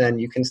list, then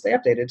you can stay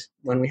updated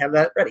when we have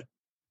that ready.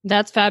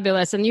 That's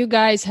fabulous. And you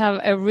guys have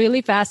a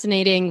really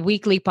fascinating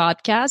weekly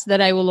podcast that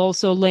I will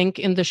also link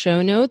in the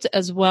show notes,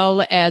 as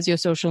well as your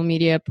social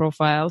media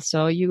profile.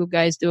 So you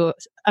guys do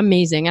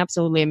amazing,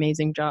 absolutely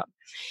amazing job.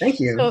 Thank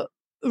you. So,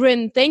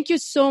 Rin, thank you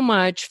so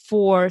much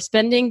for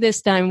spending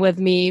this time with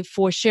me,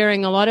 for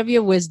sharing a lot of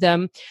your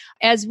wisdom.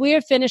 As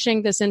we're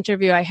finishing this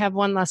interview, I have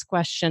one last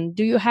question.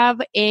 Do you have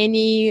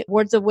any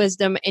words of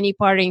wisdom, any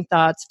parting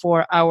thoughts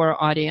for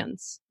our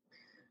audience?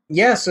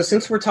 Yeah, so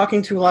since we're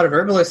talking to a lot of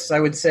herbalists, I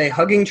would say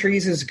hugging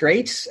trees is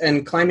great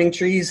and climbing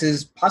trees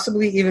is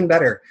possibly even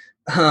better.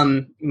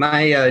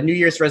 My New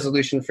Year's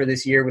resolution for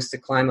this year was to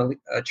climb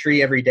a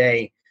tree every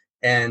day.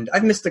 And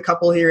I've missed a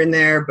couple here and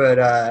there, but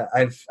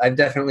I've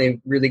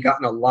definitely really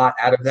gotten a lot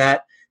out of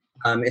that.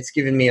 It's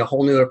given me a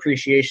whole new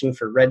appreciation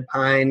for red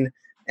pine.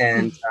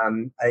 And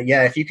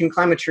if you can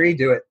climb a tree,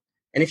 do it.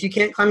 And if you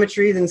can't climb a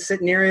tree, then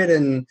sit near it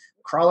and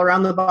crawl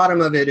around the bottom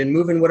of it and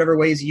move in whatever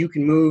ways you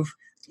can move.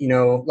 You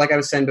know, like I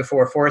was saying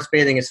before, forest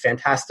bathing is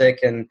fantastic,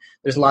 and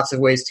there's lots of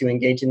ways to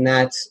engage in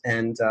that.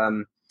 And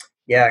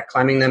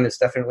climbing them is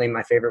definitely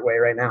my favorite way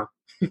right now.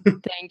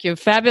 Thank you.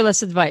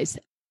 Fabulous advice.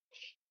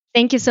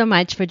 Thank you so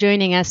much for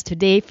joining us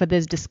today for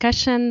this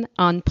discussion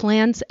on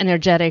plants,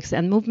 energetics,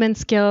 and movement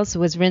skills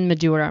with Rin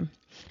Medura.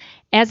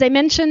 As I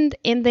mentioned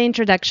in the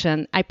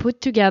introduction, I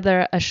put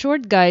together a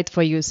short guide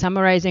for you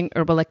summarizing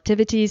herbal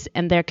activities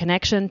and their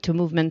connection to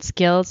movement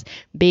skills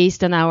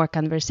based on our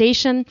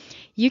conversation.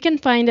 You can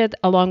find it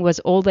along with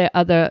all the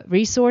other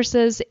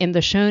resources in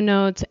the show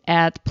notes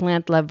at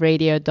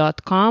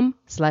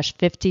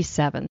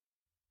plantloveradio.com/57.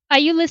 Are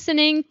you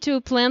listening to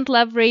Plant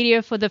Love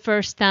Radio for the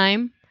first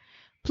time?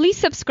 Please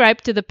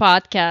subscribe to the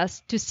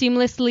podcast to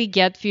seamlessly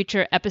get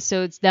future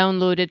episodes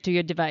downloaded to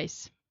your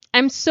device.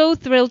 I'm so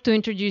thrilled to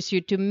introduce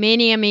you to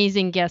many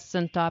amazing guests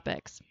and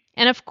topics.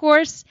 And of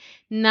course,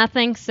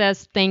 nothing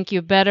says thank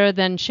you better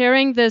than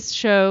sharing this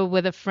show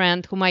with a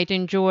friend who might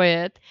enjoy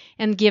it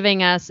and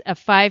giving us a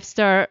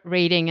 5-star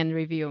rating and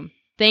review.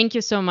 Thank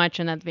you so much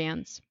in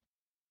advance.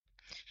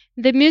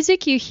 The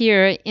music you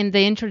hear in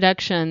the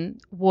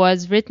introduction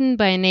was written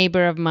by a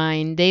neighbor of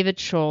mine, David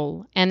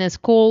Scholl, and is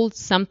called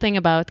Something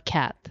About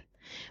Cat.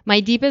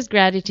 My deepest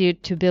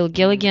gratitude to Bill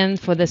Gilligan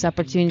for this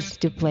opportunity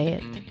to play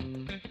it.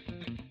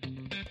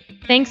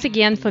 Thanks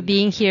again for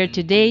being here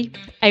today.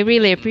 I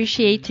really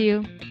appreciate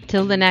you.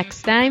 Till the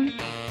next time,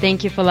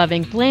 thank you for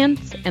loving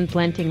plants and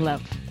planting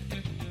love.